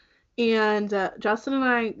shower. And Justin and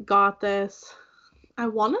I got this, I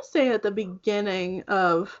want to say at the beginning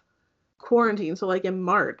of quarantine, so like in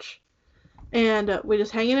March. And we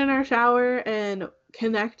just hang it in our shower and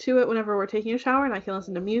connect to it whenever we're taking a shower, and I can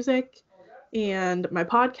listen to music and my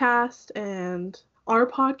podcast and our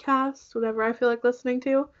podcast, whatever I feel like listening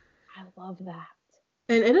to. I love that.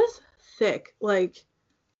 And it is thick. Like,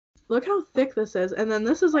 look how thick this is. And then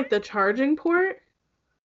this is like the charging port.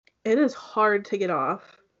 It is hard to get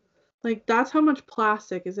off. Like, that's how much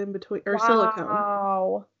plastic is in between, or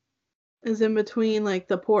silicone is in between like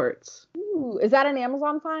the ports. Ooh, is that an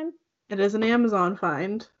Amazon find? It is an Amazon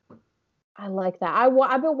find. I like that.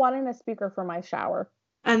 I've been wanting a speaker for my shower.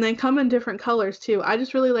 And they come in different colors too. I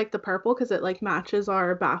just really like the purple because it like matches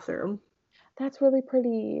our bathroom. That's really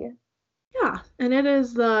pretty. Yeah, and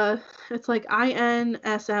it's like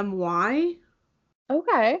INSMY.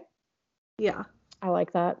 Okay. Yeah. I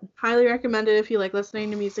like that. Highly recommend it if you like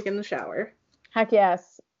listening to music in the shower. Heck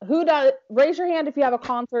yes. Raise your hand if you have a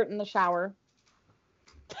concert in the shower.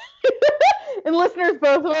 And listeners,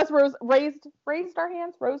 both of us raised our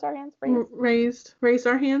hands. Raised our hands.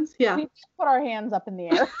 Yeah. We put our hands up in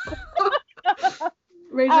the air.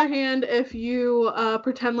 Raise your hand if you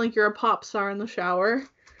pretend like you're a pop star in the shower.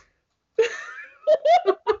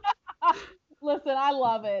 Listen, I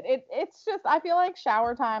love it. It's just, I feel like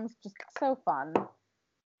shower time's just so fun.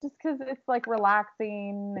 Just because it's like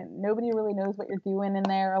relaxing. Nobody really knows what you're doing in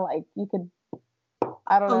there. Like you could,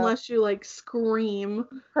 I don't know. Unless you like scream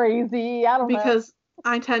crazy. I don't know. Because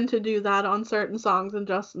I tend to do that on certain songs, and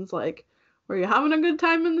Justin's like, were you having a good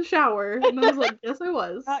time in the shower? And I was like, yes, I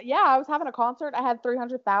was. Yeah, I was having a concert. I had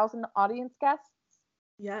 300,000 audience guests.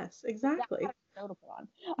 Yes, exactly. Yeah, I had to put on.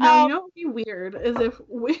 Now, you know what would be weird is if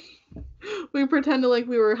we pretended like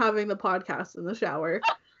we were having the podcast in the shower.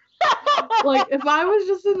 Like, if I was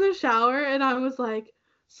just in the shower and I was like,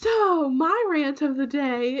 so my rant of the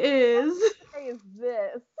day is... What is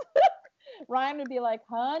this? Ryan would be like,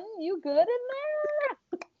 hun, you good in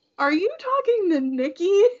there? Are you talking to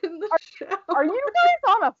Nikki in the shower. Are you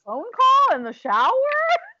guys on a phone call in the shower?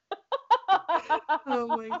 Oh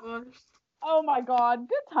my gosh. Oh my God.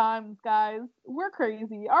 Good times, guys. We're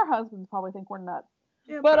crazy. Our husbands probably think we're nuts.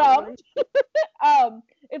 Yeah, but probably.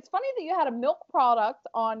 It's funny that you had a milk product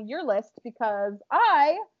on your list because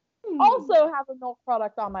I also have a milk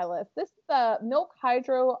product on my list. This is the Milk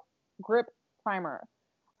Hydro Grip Primer.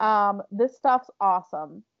 This stuff's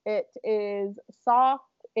awesome. It is soft.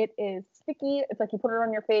 It is sticky. It's like you put it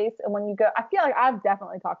on your face, and when you go, I feel like I've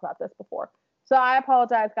definitely talked about this before. So I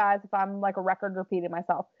apologize, guys, if I'm like a record repeating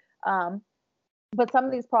myself. But some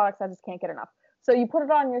of these products I just can't get enough. So you put it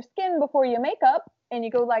on your skin before you make up, and you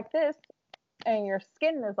go like this, and your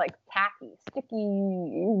skin is like tacky,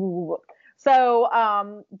 sticky. So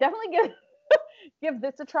definitely give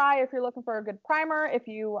this a try if you're looking for a good primer. If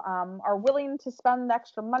you are willing to spend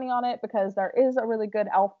extra money on it, because there is a really good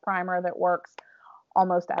e.l.f. primer that works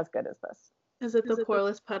almost as good as this. Is it the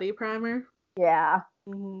Poreless Putty Primer? Yeah.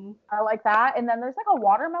 Mm-hmm. I like that. And then there's like a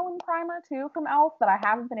watermelon primer too from e.l.f. that I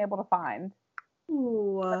haven't been able to find.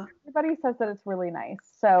 Ooh. Everybody says that it's really nice.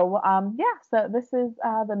 So so this is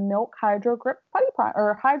the Milk Hydro Grip Putty Primer,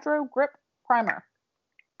 or Hydro Grip Primer.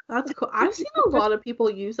 That's cool. I've seen a lot of people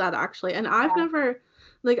use that actually, and I've never,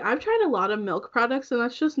 I've tried a lot of milk products, and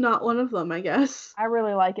that's just not one of them, I guess. I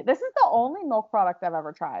really like it. This is the only milk product I've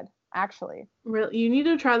ever tried, actually. Really, you need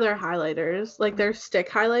to try their highlighters. Like their stick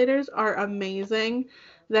highlighters are amazing.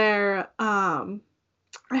 They're I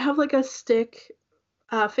have like a stick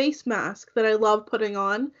face mask that I love putting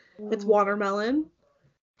on. It's watermelon.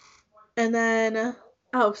 And then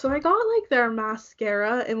so I got like their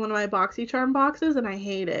mascara in one of my BoxyCharm boxes, and I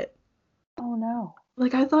hate it. Oh no.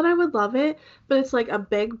 Like I thought I would love it, but it's like a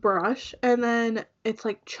big brush, and then it's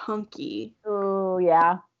like chunky. Oh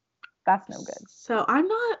yeah. That's no good. So I'm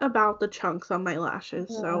not about the chunks on my lashes,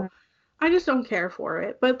 so I just don't care for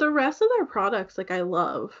it. But the rest of their products, like, I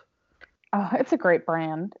love. Oh, it's a great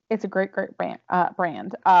brand. It's a great brand.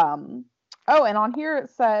 And on here it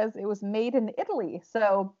says it was made in Italy.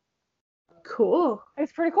 So cool.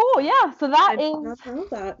 It's pretty cool. Yeah. So that I is did not know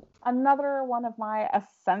that. Another one of my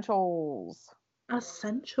essentials.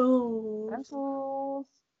 Essentials.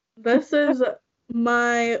 This is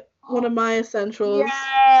one of my essentials.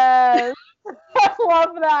 Yes. I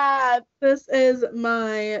love that. This is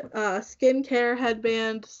my skincare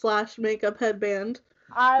headband / makeup headband.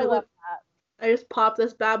 I love that. I just pop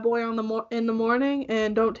this bad boy on in the morning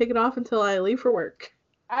and don't take it off until I leave for work.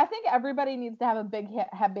 I think everybody needs to have a big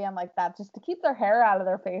headband like that just to keep their hair out of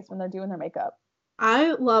their face when they're doing their makeup.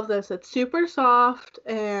 I love this. It's super soft,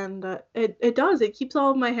 and it keeps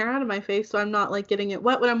all of my hair out of my face, so I'm not like getting it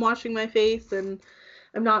wet when I'm washing my face, and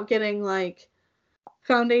I'm not getting like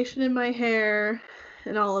foundation in my hair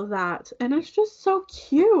and all of that. And it's just so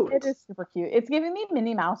cute. It is super cute. It's giving me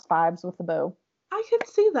Minnie Mouse vibes with the bow. I can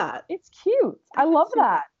see that. It's cute. I love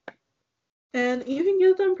that. And you can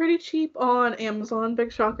get them pretty cheap on Amazon,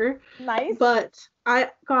 big shocker. Nice. But I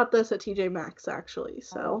got this at TJ Maxx actually,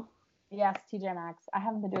 so. Yes, TJ Maxx. I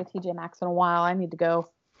haven't been to a TJ Maxx in a while. I need to go.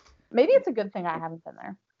 Maybe it's a good thing I haven't been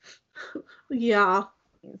there. Yeah.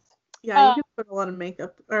 Yeah, you can put a lot of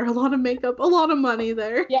money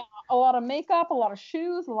there. Yeah, a lot of makeup, a lot of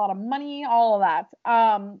shoes, a lot of money, all of that.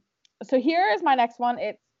 So here is my next one.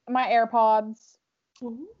 It's my AirPods.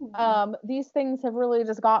 Ooh. These things have really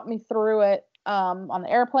just got me through it on the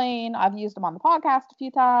airplane. I've used them on the podcast a few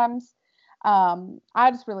times. I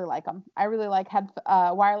just really like them. I really like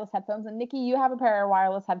wireless headphones. And Nikki, you have a pair of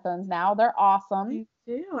wireless headphones now. They're awesome. I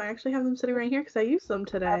do. I actually have them sitting right here because I used them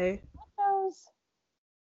today.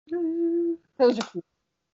 Those are cute.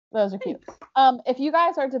 Those are cute. If you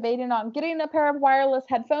guys are debating on getting a pair of wireless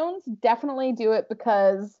headphones, definitely do it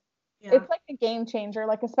because it's like a game changer.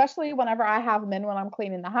 Like, especially whenever I have them in when I'm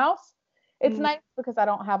cleaning the house. It's nice because I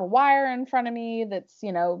don't have a wire in front of me that's,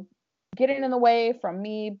 getting in the way from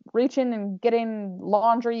me reaching and getting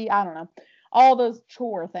laundry. I don't know. All those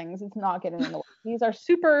chore things. It's not getting in the way. These are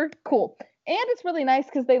super cool. And it's really nice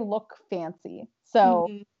because they look fancy. So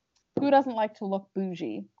who doesn't like to look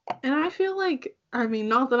bougie? And I feel like,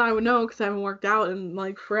 not that I would know because I haven't worked out in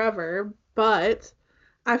like forever, but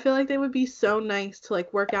I feel like they would be so nice to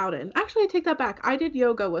like work out in. Actually, I take that back. I did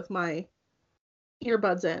yoga with my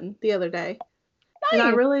earbuds in the other day. Nice. And I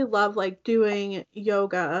really love like doing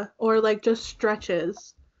yoga or like just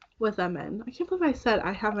stretches with them in. I can't believe I said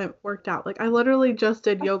I haven't worked out. Like I literally just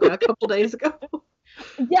did yoga a couple days ago.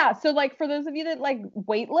 Yeah, so like for those of you that like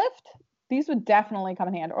weightlift, these would definitely come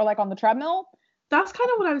in hand. Or like on the treadmill. That's kind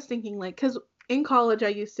of what I was thinking, like, because in college I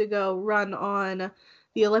used to go run on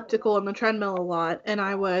the elliptical and the treadmill a lot, and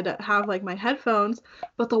I would have like my headphones,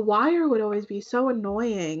 but the wire would always be so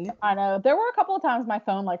annoying. I know. There were a couple of times my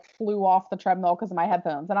phone like flew off the treadmill because of my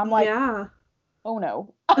headphones, and I'm like, yeah. Oh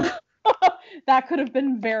no. That could have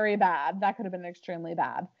been very bad. That could have been extremely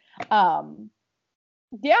bad.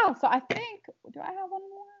 Yeah, so I think, do I have one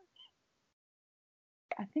more?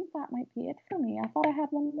 I think that might be it for me. I thought I had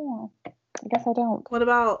one more. I guess I don't. What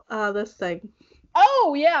about this thing?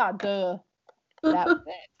 Oh, yeah, duh. That was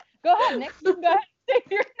it. Go ahead, Nick. You go ahead and say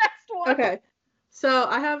your next one. Okay. So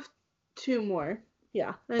I have 2 more.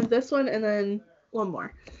 Yeah. And this one and then one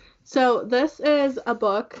more. So this is a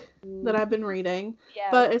book that I've been reading. Yes.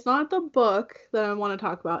 But it's not the book that I want to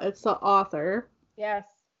talk about. It's the author. Yes.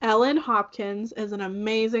 Ellen Hopkins is an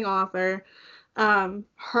amazing author.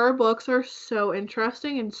 Her books are so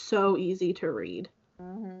interesting and so easy to read.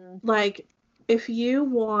 Mm-hmm. Like, if you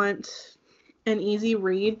want an easy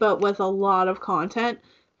read but with a lot of content,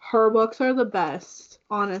 her books are the best.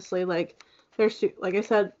 Honestly, like, they're like I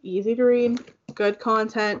said, easy to read, good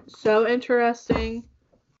content, so interesting.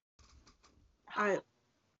 I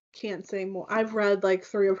can't say more. I've read like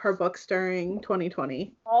 3 of her books during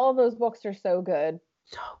 2020. All of those books are so good.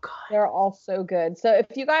 So good. They're all so good. So if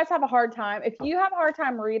you guys have a hard time, if you have a hard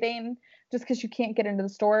time reading just because you can't get into the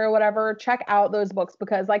story or whatever, check out those books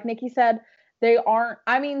because like Nikki said, they aren't,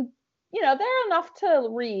 I mean, you know, they're enough to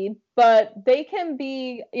read, but they can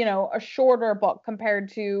be, you know, a shorter book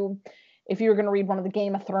compared to if you were going to read one of the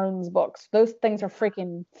Game of Thrones books. Those things are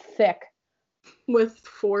freaking thick. With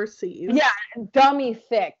 4 C's. Yeah, dummy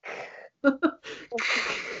thick.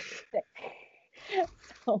 thick.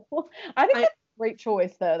 So, I think that's a great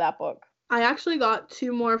choice, though, that book. I actually got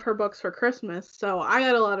 2 more of her books for Christmas, so I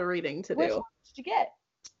got a lot of reading to do. Which one did you get?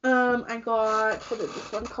 I got, what is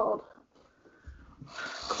this one called?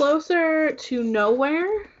 Closer to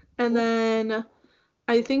Nowhere, and then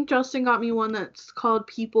I think Justin got me one that's called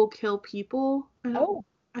People Kill People.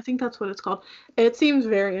 I think that's what it's called. It seems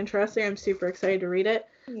very interesting. I'm super excited to read it.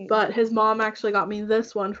 But his mom actually got me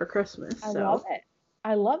this one for Christmas. I love it.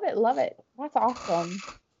 I love it. Love it. That's awesome.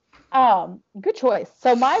 Good choice.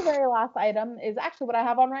 So my very last item is actually what I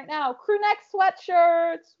have on right now. Crew neck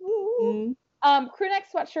sweatshirts. Woo. Crew neck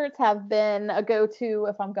sweatshirts have been a go-to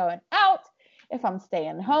if I'm going out, if I'm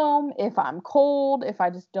staying home, if I'm cold, if I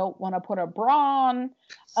just don't want to put a bra on.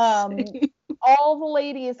 All the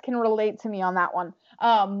ladies can relate to me on that one.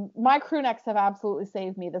 My crew necks have absolutely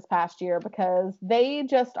saved me this past year because they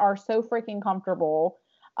just are so freaking comfortable.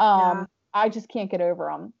 I just can't get over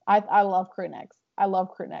them. I love crew necks. I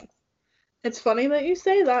love crew necks. It's funny that you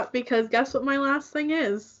say that because guess what my last thing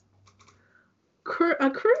is? A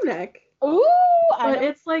crew neck. Ooh, but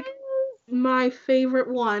it's like my favorite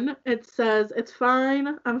one. It says, "It's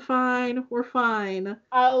fine, I'm fine, we're fine."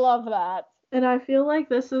 I love that. And I feel like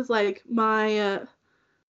this is like my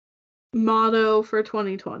motto for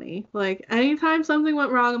 2020. Like anytime something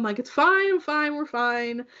went wrong, I'm like, "It's fine, I'm fine, we're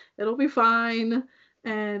fine. It'll be fine."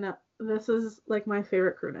 And this is like my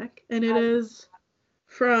favorite crew neck. And it is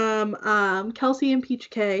from Kelsey and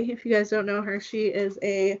Peach K. If you guys don't know her, she does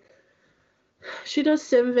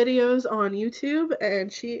sim videos on YouTube,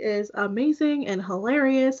 and she is amazing and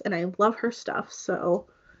hilarious, and I love her stuff, so.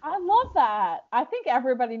 I love that. I think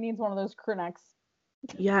everybody needs one of those crew necks.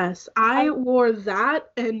 Yes, I wore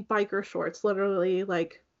that and biker shorts literally,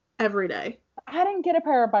 like, every day. I didn't get a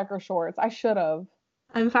pair of biker shorts. I should have.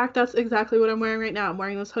 In fact, that's exactly what I'm wearing right now. I'm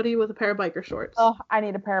wearing this hoodie with a pair of biker shorts. Oh, I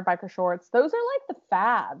need a pair of biker shorts. Those are like the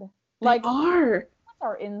fad. They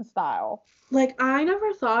are in style. Like, I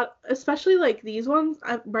never thought, especially like these ones,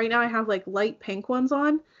 right now I have like light pink ones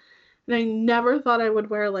on, and I never thought I would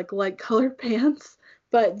wear like light colored pants,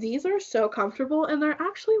 but these are so comfortable and they're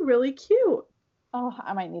actually really cute. Oh,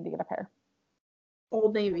 I might need to get a pair.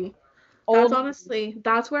 Old Navy.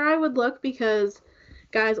 That's where I would look because,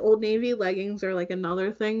 guys, Old Navy leggings are like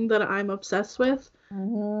another thing that I'm obsessed with.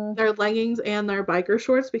 Mm-hmm. They're leggings and they're biker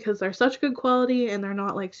shorts because they're such good quality and they're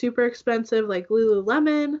not like super expensive like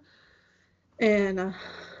Lululemon. And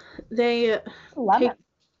they have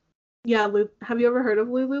you ever heard of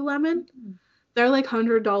Lululemon? Mm-hmm. They're like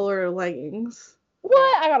 $100 leggings.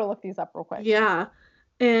 What? I gotta look these up real quick. Yeah.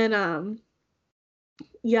 And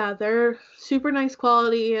they're super nice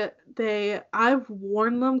quality. I've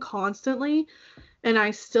worn them constantly and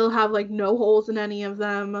I still have like no holes in any of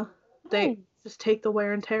them. Nice. They just take the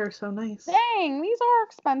wear and tear so nice. Dang, these are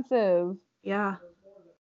expensive. Yeah.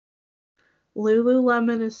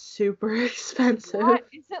 Lululemon is super expensive. What?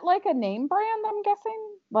 Is it like a name brand, I'm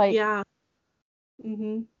guessing? Like, yeah.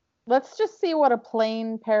 Mhm. Let's just see what a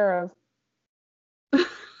plain pair of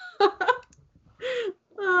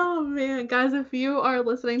Oh man, guys, if you are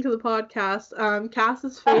listening to the podcast,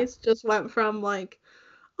 Cass's face just went from like,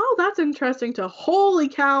 oh, that's interesting to holy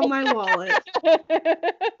cow, my wallet.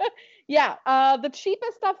 Yeah, the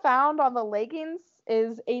cheapest I found on the leggings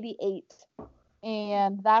is $88,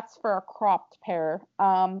 and that's for a cropped pair.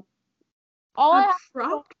 All I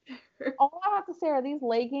have to say are these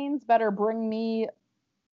leggings better bring me,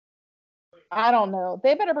 I don't know,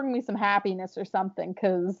 they better bring me some happiness or something,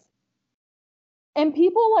 because, and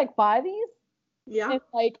people like buy these, yeah,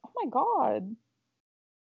 it's like, oh my god.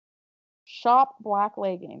 Shop black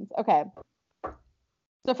leggings. Okay.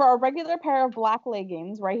 So for a regular pair of black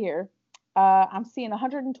leggings right here, I'm seeing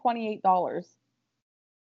 $128.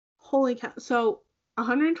 holy cow. So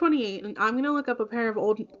 128, and I'm gonna look up a pair of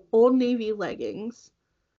Old Navy leggings.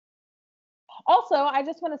 Also, I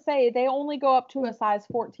just want to say they only go up to a size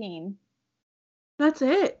 14. That's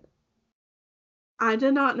it. I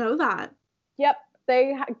did not know that. Yep,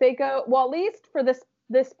 they go, well, at least for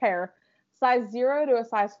this pair, size 0 to a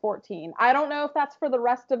size 14. I don't know if that's for the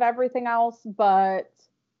rest of everything else, but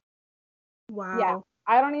wow. Yeah,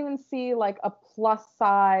 I don't even see like a plus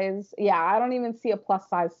size. Yeah, I don't even see a plus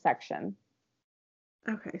size section.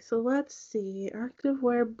 Okay, so let's see.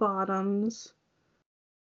 Activewear bottoms.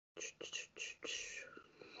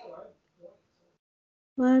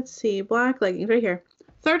 Let's see. Black leggings right here.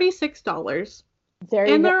 $36.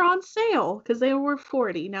 And they're on sale because they were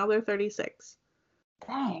 $40. Now they're $36.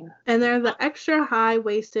 Dang. And they're the extra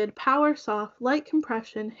high-waisted, power soft, light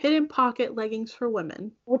compression, hidden pocket leggings for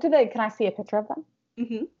women. What do they? Can I see a picture of them?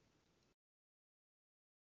 Mm-hmm.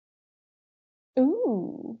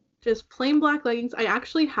 Ooh. Just plain black leggings. I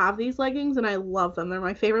actually have these leggings and I love them. They're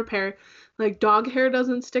my favorite pair. Like, dog hair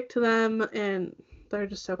doesn't stick to them and they're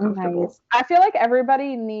just so comfortable. Nice. I feel like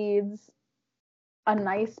everybody needs a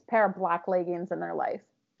nice pair of black leggings in their life.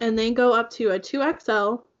 And they go up to a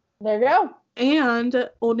 2XL. There you go. And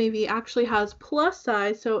Old Navy actually has plus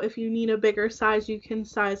size, so if you need a bigger size, you can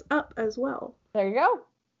size up as well. There you go.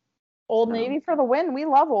 Old Navy for the win. We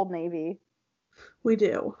love Old Navy. We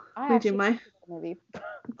do. We do. Old Navy.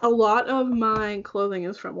 A lot of my clothing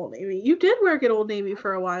is from Old Navy. You did work at Old Navy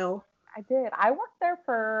for a while. I did. I worked there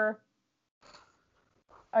for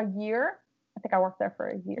a year. I think I worked there for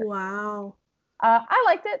a year. Wow. I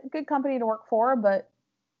liked it. Good company to work for, but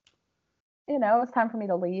you know, it's time for me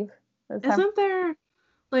to leave. Isn't there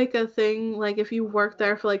like a thing, like if you work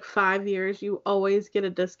there for like 5 years, you always get a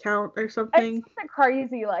discount or something? It's something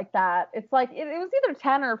crazy like that. It's like it was either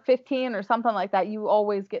 10 or 15 or something like that. You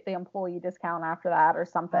always get the employee discount after that or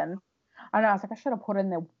something. I don't know. I was like, I should have put in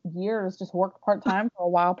the years, just worked part-time for a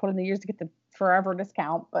while, put in the years to get the forever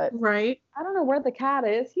discount. But right. I don't know where the cat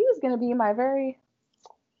is. He was going to be my very...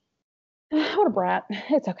 What a brat.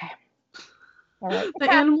 It's okay. All right. The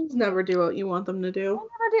animals never do what you want them to do.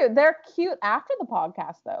 They never do. They're cute after the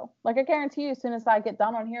podcast, though. Like, I guarantee you, as soon as I get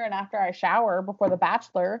done on here and after I shower before The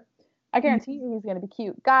Bachelor, I guarantee you he's going to be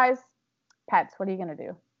cute. Guys, pets, what are you going to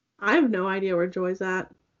do? I have no idea where Joy's at.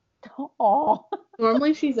 Oh.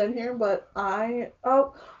 Normally she's in here, but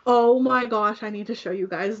oh my gosh, I need to show you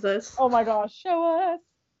guys this. Oh my gosh, show us.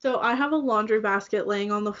 So I have a laundry basket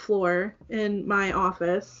laying on the floor in my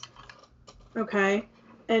office. Okay.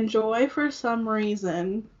 And Joy, for some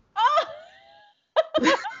reason,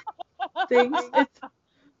 thinks it's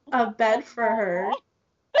a bed for her.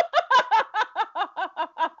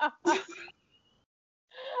 That's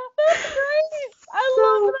great. I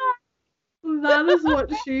love that. That is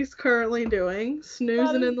what she's currently doing,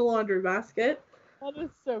 snoozing in the laundry basket. That is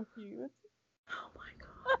so cute. Oh my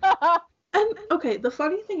god. And okay, the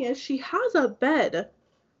funny thing is she has a bed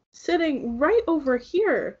sitting right over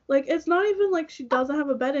here. Like, it's not even like she doesn't have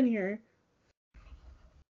a bed in here.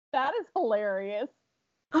 That is hilarious.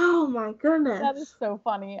 Oh my goodness. That is so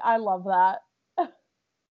funny. I love that.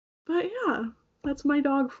 But yeah, that's my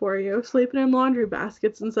dog for you, sleeping in laundry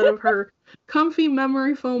baskets instead of her comfy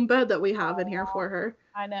memory foam bed that we have in here for her.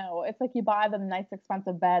 I know. It's like you buy them a nice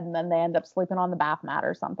expensive bed and then they end up sleeping on the bath mat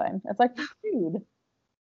or something. It's like, rude.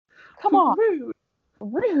 Come on.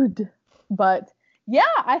 Rude. But yeah,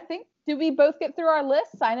 I think, did we both get through our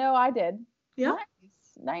lists? I know I did. Yeah.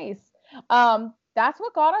 Nice. That's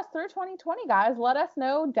what got us through 2020, guys. Let us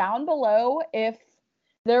know down below if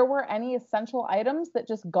there were any essential items that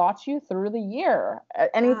just got you through the year.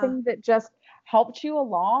 Anything that just helped you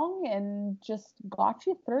along and just got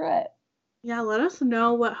you through it. Yeah, let us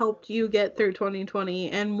know what helped you get through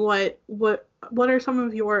 2020 and what are some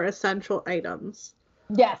of your essential items.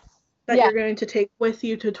 Yes. That you're going to take with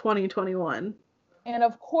you to 2021. And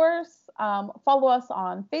of course, Follow us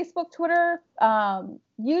on Facebook, Twitter,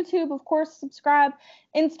 YouTube, of course, subscribe,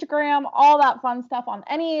 Instagram, all that fun stuff on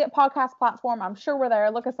any podcast platform. I'm sure we're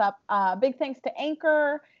there. Look us up. Big thanks to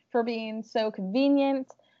Anchor for being so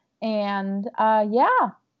convenient. And yeah,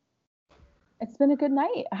 it's been a good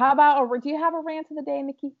night. How about, do you have a rant of the day,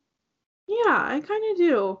 Nikki? Yeah, I kind of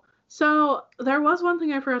do. So there was one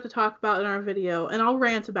thing I forgot to talk about in our video, and I'll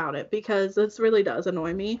rant about it because this really does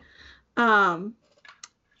annoy me.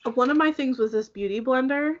 One of my things was this beauty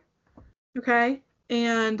blender, okay?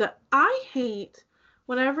 And I hate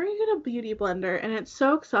whenever you get a beauty blender and it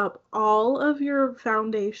soaks up all of your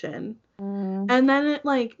foundation, and then it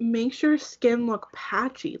like makes your skin look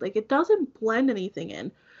patchy. Like it doesn't blend anything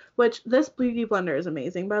in. Which this beauty blender is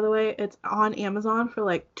amazing, by the way. It's on Amazon for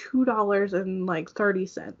like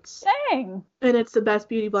 $2.30. Dang. And it's the best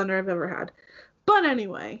beauty blender I've ever had. But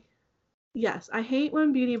anyway, yes, I hate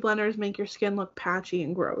when beauty blenders make your skin look patchy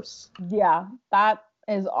and gross. Yeah, that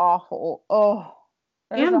is awful. Oh.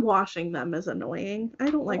 And washing them is annoying. I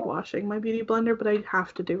don't like washing my beauty blender, but I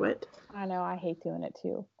have to do it. I know, I hate doing it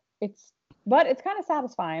too. But it's kind of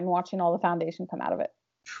satisfying watching all the foundation come out of it.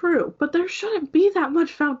 True, but there shouldn't be that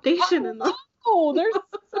much foundation in them. Oh, there's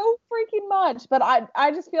so freaking much. But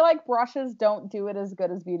I just feel like brushes don't do it as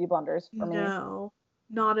good as beauty blenders for me. No,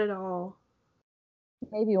 not at all.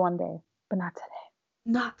 Maybe one day, but not today.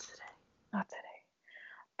 Not today. Not today.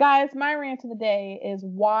 Guys, my rant of the day is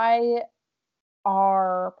why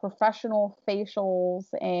are professional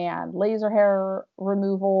facials and laser hair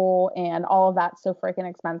removal and all of that so freaking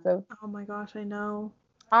expensive? Oh my gosh, I know.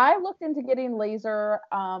 I looked into getting laser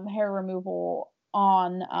hair removal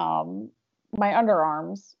on my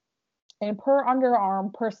underarms. And per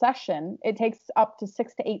underarm, per session, it takes up to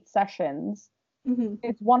 6 to 8 sessions. Mm-hmm.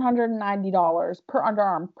 It's $190 per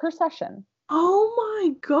underarm per session. Oh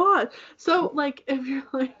my god. So, like, if you're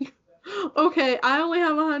like, okay, I only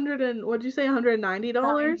have what'd you say,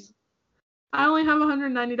 $190? I only have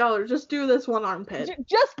 $190. Just do this one armpit.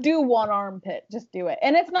 Just do one armpit. Just do it.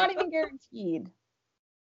 And it's not even guaranteed.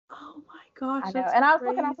 Oh my gosh. I know. And I was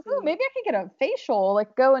looking, I was like, oh, maybe I could get a facial,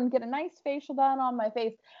 like go and get a nice facial done on my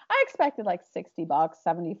face. I expected like $60,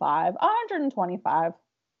 75, 125.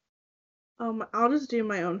 I'll just do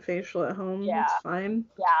my own facial at home. Yeah. It's fine.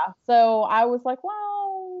 Yeah. So I was like,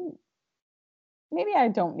 well, maybe I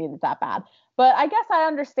don't need it that bad. But I guess I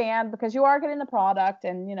understand because you are getting the product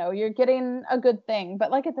and, you know, you're getting a good thing.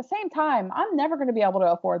 But like at the same time, I'm never going to be able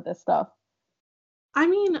to afford this stuff. I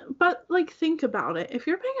mean, but like think about it. If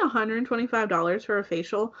you're paying $125 for a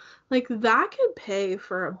facial, like that could pay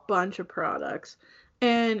for a bunch of products.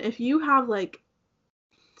 And if you have like,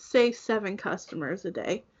 say 7 customers a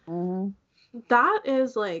day, that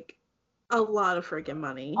is like a lot of freaking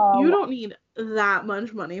money. You don't need that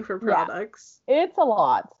much money for products. Yeah, it's a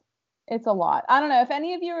lot. It's a lot. I don't know if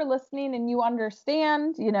any of you are listening and you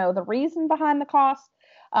understand, you know, the reason behind the cost.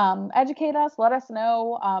 Educate us, let us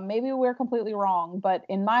know. Maybe we're completely wrong, but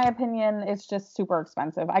in my opinion, it's just super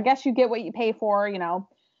expensive. I guess you get what you pay for, you know.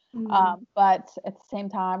 But at the same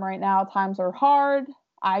time, right now, times are hard.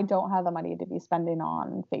 I don't have the money to be spending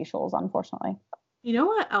on facials, unfortunately. You know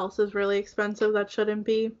what else is really expensive that shouldn't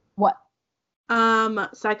be? What?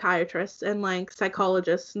 Psychiatrists and like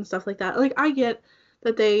psychologists and stuff like that. Like I get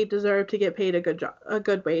that they deserve to get paid a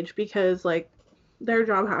good wage because like their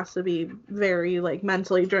job has to be very like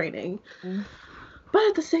mentally draining. But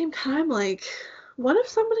at the same time, like, what if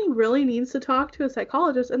somebody really needs to talk to a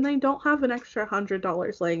psychologist and they don't have an extra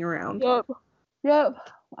 $100 laying around? Yep.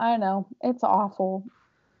 I know. It's awful.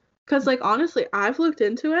 Because like honestly, I've looked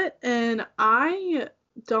into it and I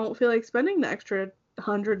don't feel like spending the extra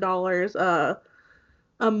 $100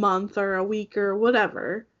 a month or a week or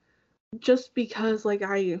whatever just because like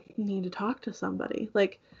I need to talk to somebody.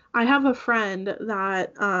 Like I have a friend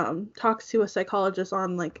that talks to a psychologist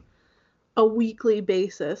on like a weekly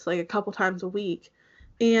basis, like a couple times a week.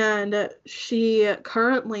 And she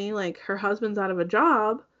currently, like her husband's out of a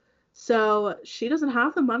job, so she doesn't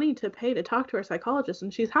have the money to pay to talk to her psychologist,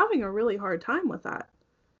 and she's having a really hard time with that.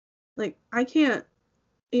 Like I can't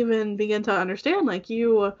even begin to understand, like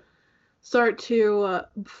you start to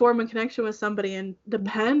form a connection with somebody and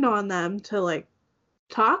depend on them to like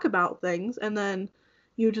talk about things, and then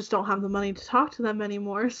you just don't have the money to talk to them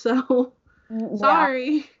anymore. So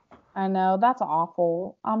sorry. I know, that's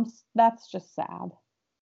awful. That's just sad.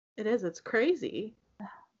 It is. It's crazy.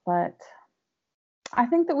 But I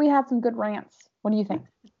think that we had some good rants. What do you think?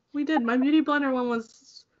 We did. My beauty blender one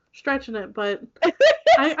was stretching it, but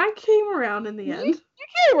I came around in the end. You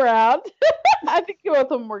came around. I think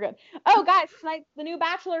both of them were good. Oh, guys, tonight the new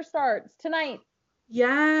Bachelor starts tonight.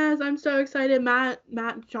 Yes, I'm so excited. Matt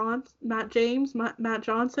Johnson.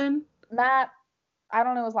 Matt, I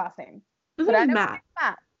don't know his last name. His name's Matt.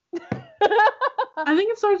 Matt. I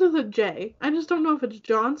think it starts with a J. I just don't know if it's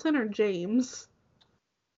Johnson or James.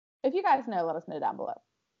 If you guys know, let us know down below.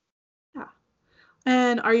 Yeah.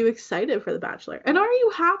 And are you excited for The Bachelor? And are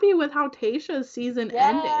you happy with how Tayshia's season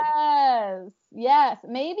ended? Yes.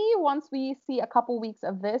 Maybe once we see a couple weeks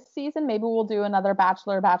of this season, maybe we'll do another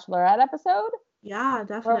Bachelor/Bachelorette episode. Yeah,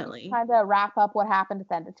 definitely. Kind of wrap up what happened at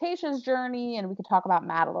the end of Tayshia's journey, and we could talk about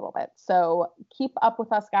Matt a little bit. So keep up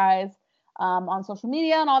with us, guys, on social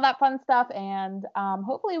media and all that fun stuff. And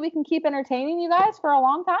hopefully we can keep entertaining you guys for a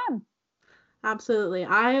long time. Absolutely.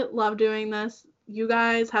 I love doing this. You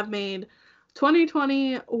guys have made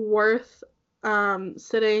 2020 worth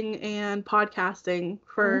sitting and podcasting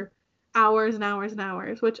for hours and hours and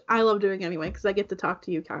hours, which I love doing anyway because I get to talk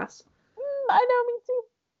to you, Cass. I know, me too.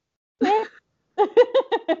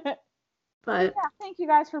 But yeah, thank you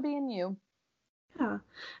guys for being you. Yeah.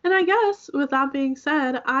 And I guess with that being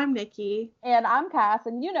said, I'm Nikki. And I'm Cass,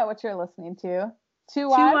 and you know what you're listening to. Two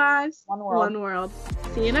Wives, One World. One World.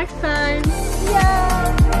 See you next time.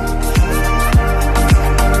 Yeah.